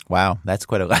 Wow, that's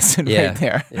quite a lesson right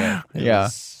there. Yeah.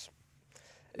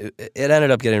 It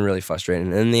ended up getting really frustrating.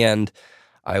 And in the end,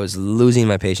 I was losing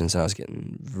my patience and I was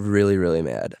getting really, really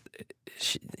mad.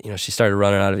 She started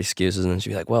running out of excuses, and she'd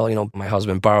be like, well, my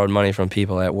husband borrowed money from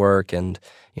people at work and,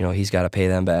 he's got to pay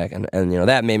them back. And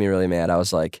that made me really mad. I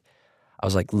was like,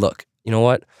 look, you know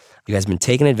what? You guys have been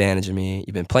taking advantage of me.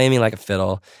 You've been playing me like a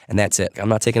fiddle, and that's it. I'm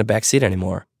not taking a back seat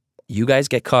anymore. You guys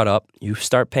get caught up. You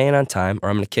start paying on time, or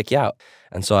I'm going to kick you out.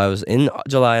 And so I was in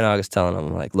July and August telling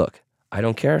them, like, look, I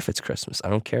don't care if it's Christmas. I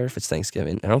don't care if it's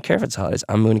Thanksgiving. I don't care if it's holidays.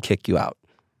 I'm going to kick you out.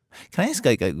 Can I ask,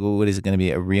 what is going to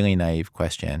be a really naive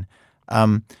question?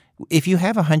 If you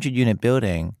have a 100-unit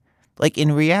building, like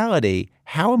in reality,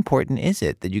 how important is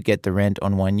it that you get the rent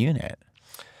on one unit?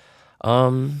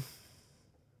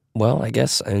 Well, I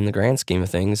guess in the grand scheme of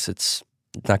things, it's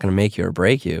not going to make you or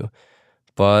break you.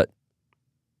 But,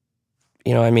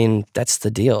 that's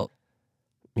the deal.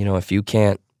 If you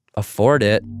can't afford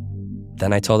it,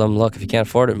 then I told them, look, if you can't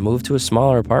afford it, move to a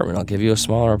smaller apartment. I'll give you a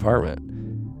smaller apartment.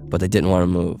 But they didn't want to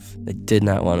move. They did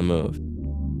not want to move.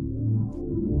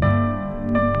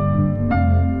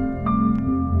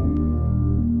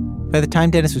 By the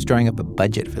time Dennis was drawing up a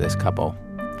budget for this couple,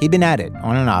 he'd been at it,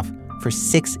 on and off, for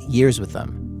 6 years with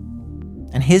them.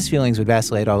 And his feelings would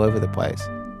vacillate all over the place.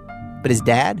 But his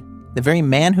dad, the very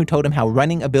man who told him how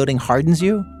running a building hardens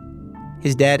you,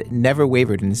 his dad never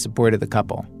wavered in his support of the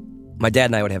couple. My dad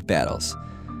and I would have battles.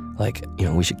 Like,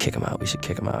 we should kick him out. We should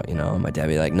kick him out, And my dad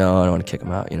would be like, no, I don't want to kick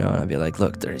him out, And I'd be like,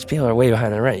 look, these people are way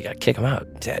behind the rent. You got to kick them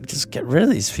out. Dad, just get rid of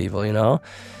these people, And,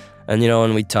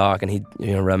 and we'd talk and he'd,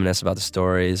 reminisce about the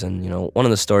stories. And, one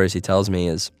of the stories he tells me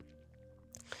is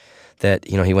that,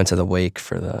 he went to the wake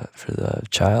for the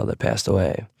child that passed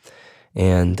away.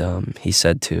 And he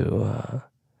said to,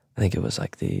 I think it was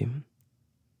like the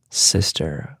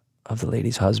sister of the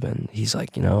lady's husband, he's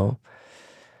like,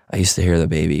 I used to hear the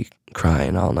baby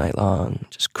crying all night long,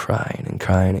 just crying and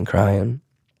crying and crying.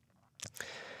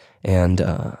 And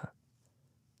the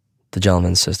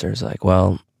gentleman's sister's like,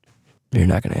 well, you're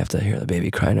not going to have to hear the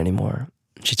baby crying anymore.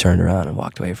 She turned around and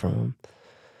walked away from him.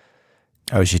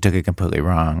 Oh, she took it completely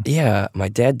wrong. Yeah, my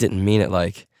dad didn't mean it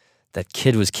like that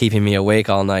kid was keeping me awake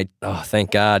all night. Oh,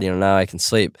 thank God, now I can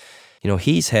sleep.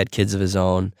 He's had kids of his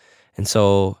own. And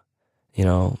so,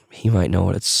 he might know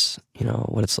what it's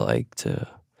like to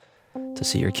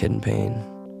see your kid in pain.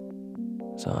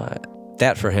 So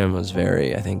that for him was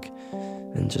very, I think,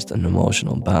 and just an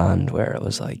emotional bond where it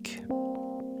was like,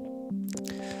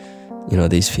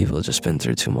 these people have just been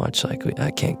through too much. Like, I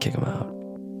can't kick them out.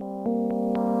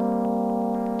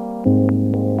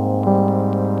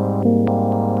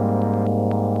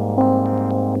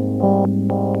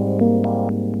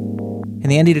 In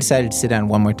the end, he decided to sit down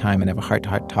one more time and have a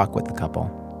heart-to-heart talk with the couple.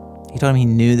 He told him he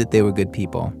knew that they were good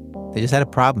people. They just had a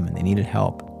problem and they needed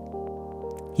help.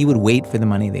 He would wait for the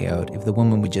money they owed if the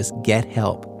woman would just get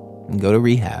help and go to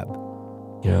rehab.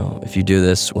 If you do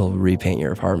this, we'll repaint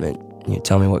your apartment. You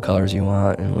tell me what colors you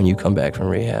want, and when you come back from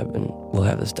rehab, and we'll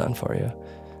have this done for you.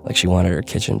 Like, she wanted her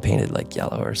kitchen painted like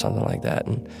yellow or something like that.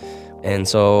 And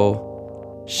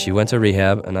so she went to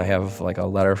rehab, and I have like a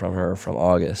letter from her from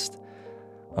August.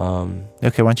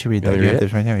 Okay, why don't you read that? You have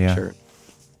this right there, yeah. Sure.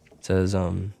 It says,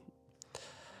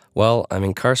 well, I'm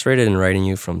incarcerated and writing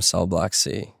you from cell block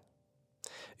C.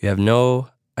 You have no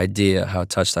idea how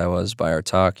touched I was by our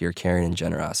talk, your caring, and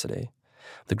generosity.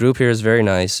 The group here is very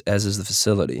nice, as is the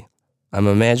facility. I'm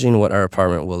imagining what our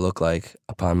apartment will look like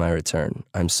upon my return.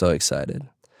 I'm so excited.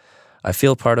 I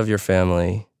feel part of your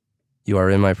family. You are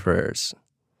in my prayers.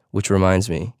 Which reminds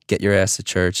me, get your ass to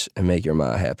church and make your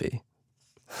ma happy.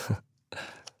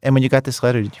 And when you got this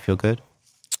letter, did you feel good?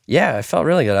 Yeah, I felt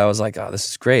really good. I was like, oh, this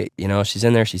is great. She's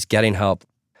in there, she's getting help.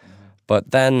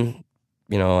 But then,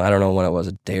 I don't know when it was,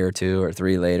 a day or 2 or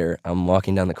 3 later, I'm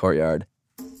walking down the courtyard,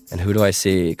 and who do I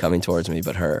see coming towards me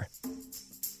but her?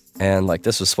 And like,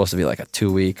 this was supposed to be like a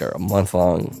 2-week or a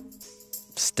month-long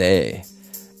stay.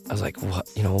 I was like, what?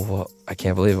 What? I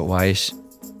can't believe it. Why is she?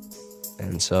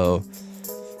 And so,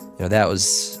 that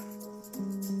was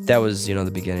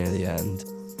the beginning of the end.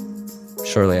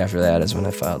 Shortly after that is when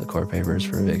I filed the court papers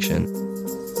for eviction.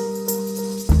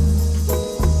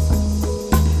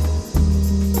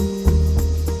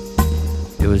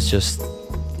 It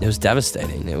was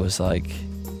devastating. It was like,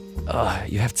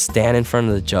 you have to stand in front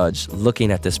of the judge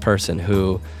looking at this person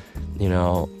who, you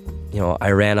know,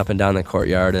 I ran up and down the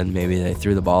courtyard and maybe they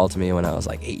threw the ball to me when I was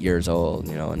like 8 years old,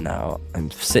 you know, and now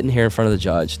I'm sitting here in front of the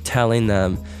judge telling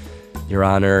them, Your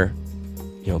Honor,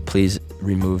 you know, please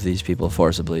remove these people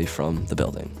forcibly from the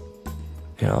building.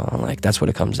 You know, I'm like, that's what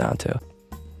it comes down to.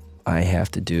 I have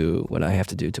to do what I have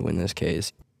to do to win this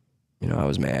case. You know, I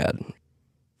was mad.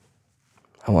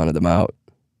 I wanted them out.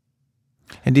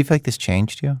 And do you feel like this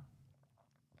changed you?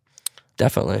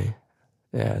 Definitely.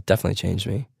 Yeah, it definitely changed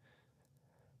me.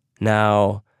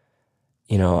 Now,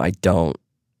 you know, I don't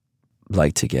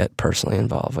like to get personally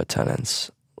involved with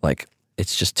tenants. Like,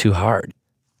 it's just too hard.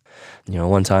 You know,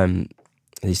 one time,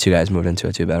 these two guys moved into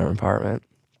a 2-bedroom apartment.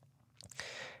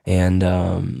 And they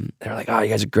were like, oh, you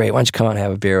guys are great. Why don't you come out and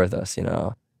have a beer with us, you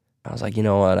know? I was like, you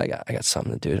know what? I got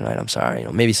something to do tonight. I'm sorry. You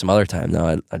know, maybe some other time,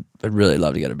 though. I'd really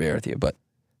love to get a beer with you. But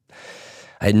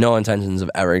I had no intentions of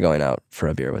ever going out for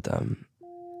a beer with them.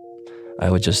 I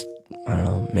would just, I don't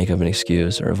know, make up an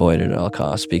excuse or avoid it at all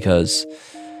costs because,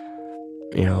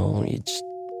 you know,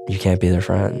 you can't be their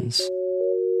friends.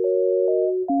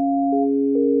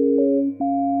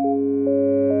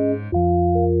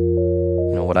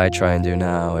 You know, what I try and do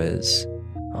now is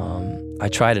I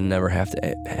try to never have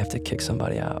to kick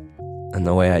somebody out. And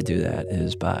the way I do that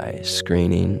is by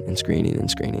screening and screening and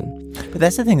screening. But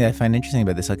that's the thing that I find interesting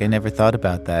about this. Like, I never thought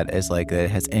about that as like that it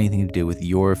has anything to do with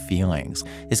your feelings.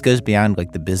 This goes beyond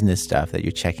like the business stuff that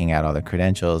you're checking out all the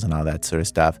credentials and all that sort of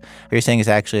stuff. What you're saying is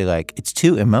actually like it's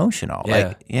too emotional. Yeah.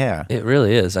 Like, yeah. It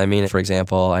really is. I mean, for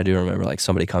example, I do remember like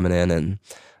somebody coming in and,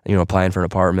 you know, applying for an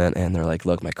apartment and they're like,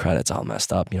 look, my credit's all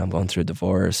messed up. You know, I'm going through a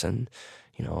divorce and,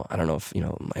 you know, I don't know if, you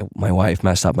know, my wife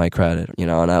messed up my credit, you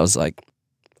know, and I was like,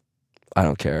 I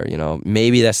don't care, you know,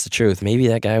 maybe that's the truth. Maybe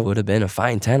that guy would have been a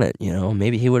fine tenant, you know,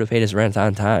 maybe he would have paid his rent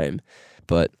on time,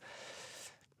 but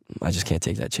I just can't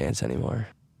take that chance anymore.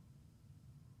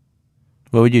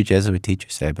 What would your Jesuit teacher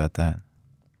say about that?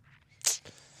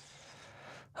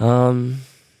 I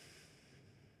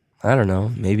don't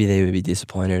know. Maybe they would be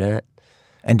disappointed in it.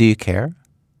 And do you care?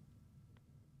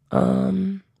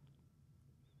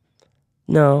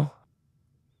 No.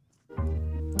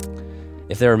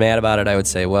 If they were mad about it, I would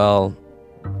say, well,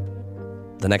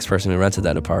 the next person who rented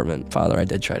that apartment, Father, I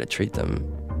did try to treat them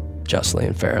justly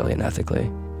and fairly and ethically.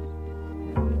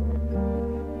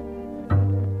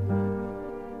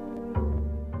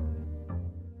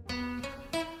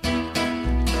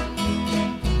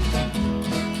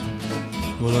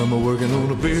 Well, I'm a-working on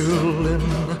a building,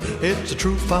 it's a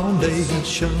true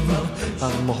foundation.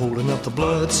 I'm a-holding up the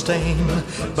bloodstain,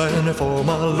 banner for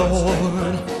my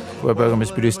Lord. Our program is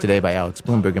produced today by Alex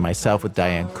Bloomberg and myself with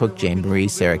Diane Cook, Jane Marie,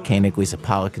 Sarah Koenig, Lisa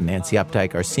Pollack, and Nancy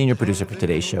Updike. Our senior producer for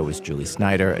today's show is Julie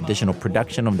Snyder. Additional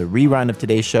production on the rerun of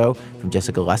today's show from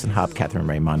Jessica Lessenhop, Catherine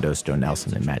Raimondo, Stone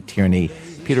Nelson, and Matt Tierney.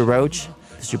 Peter Roach,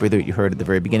 the super that you heard at the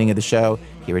very beginning of the show,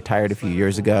 he retired a few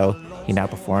years ago. He now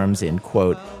performs in,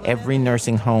 quote, every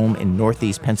nursing home in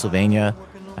Northeast Pennsylvania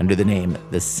under the name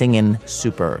The Singin'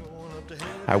 Super.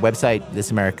 Our website,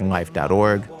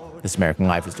 thisamericanlife.org. This American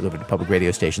Life is delivered to public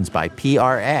radio stations by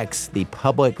PRX, the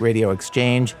Public Radio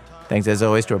Exchange. Thanks, as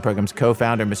always, to our program's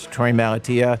co-founder, Mr. Torey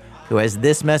Malatia, who has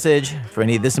this message for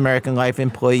any This American Life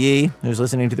employee who's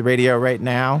listening to the radio right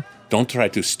now. Don't try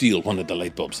to steal one of the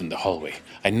light bulbs in the hallway.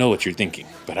 I know what you're thinking,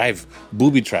 but I've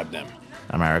booby-trapped them.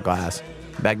 I'm Ira Glass.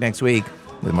 Back next week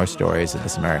with more stories of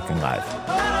This American Life.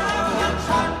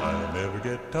 I never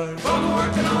get tired of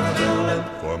working on a building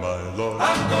for my Lord.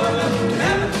 I'm going to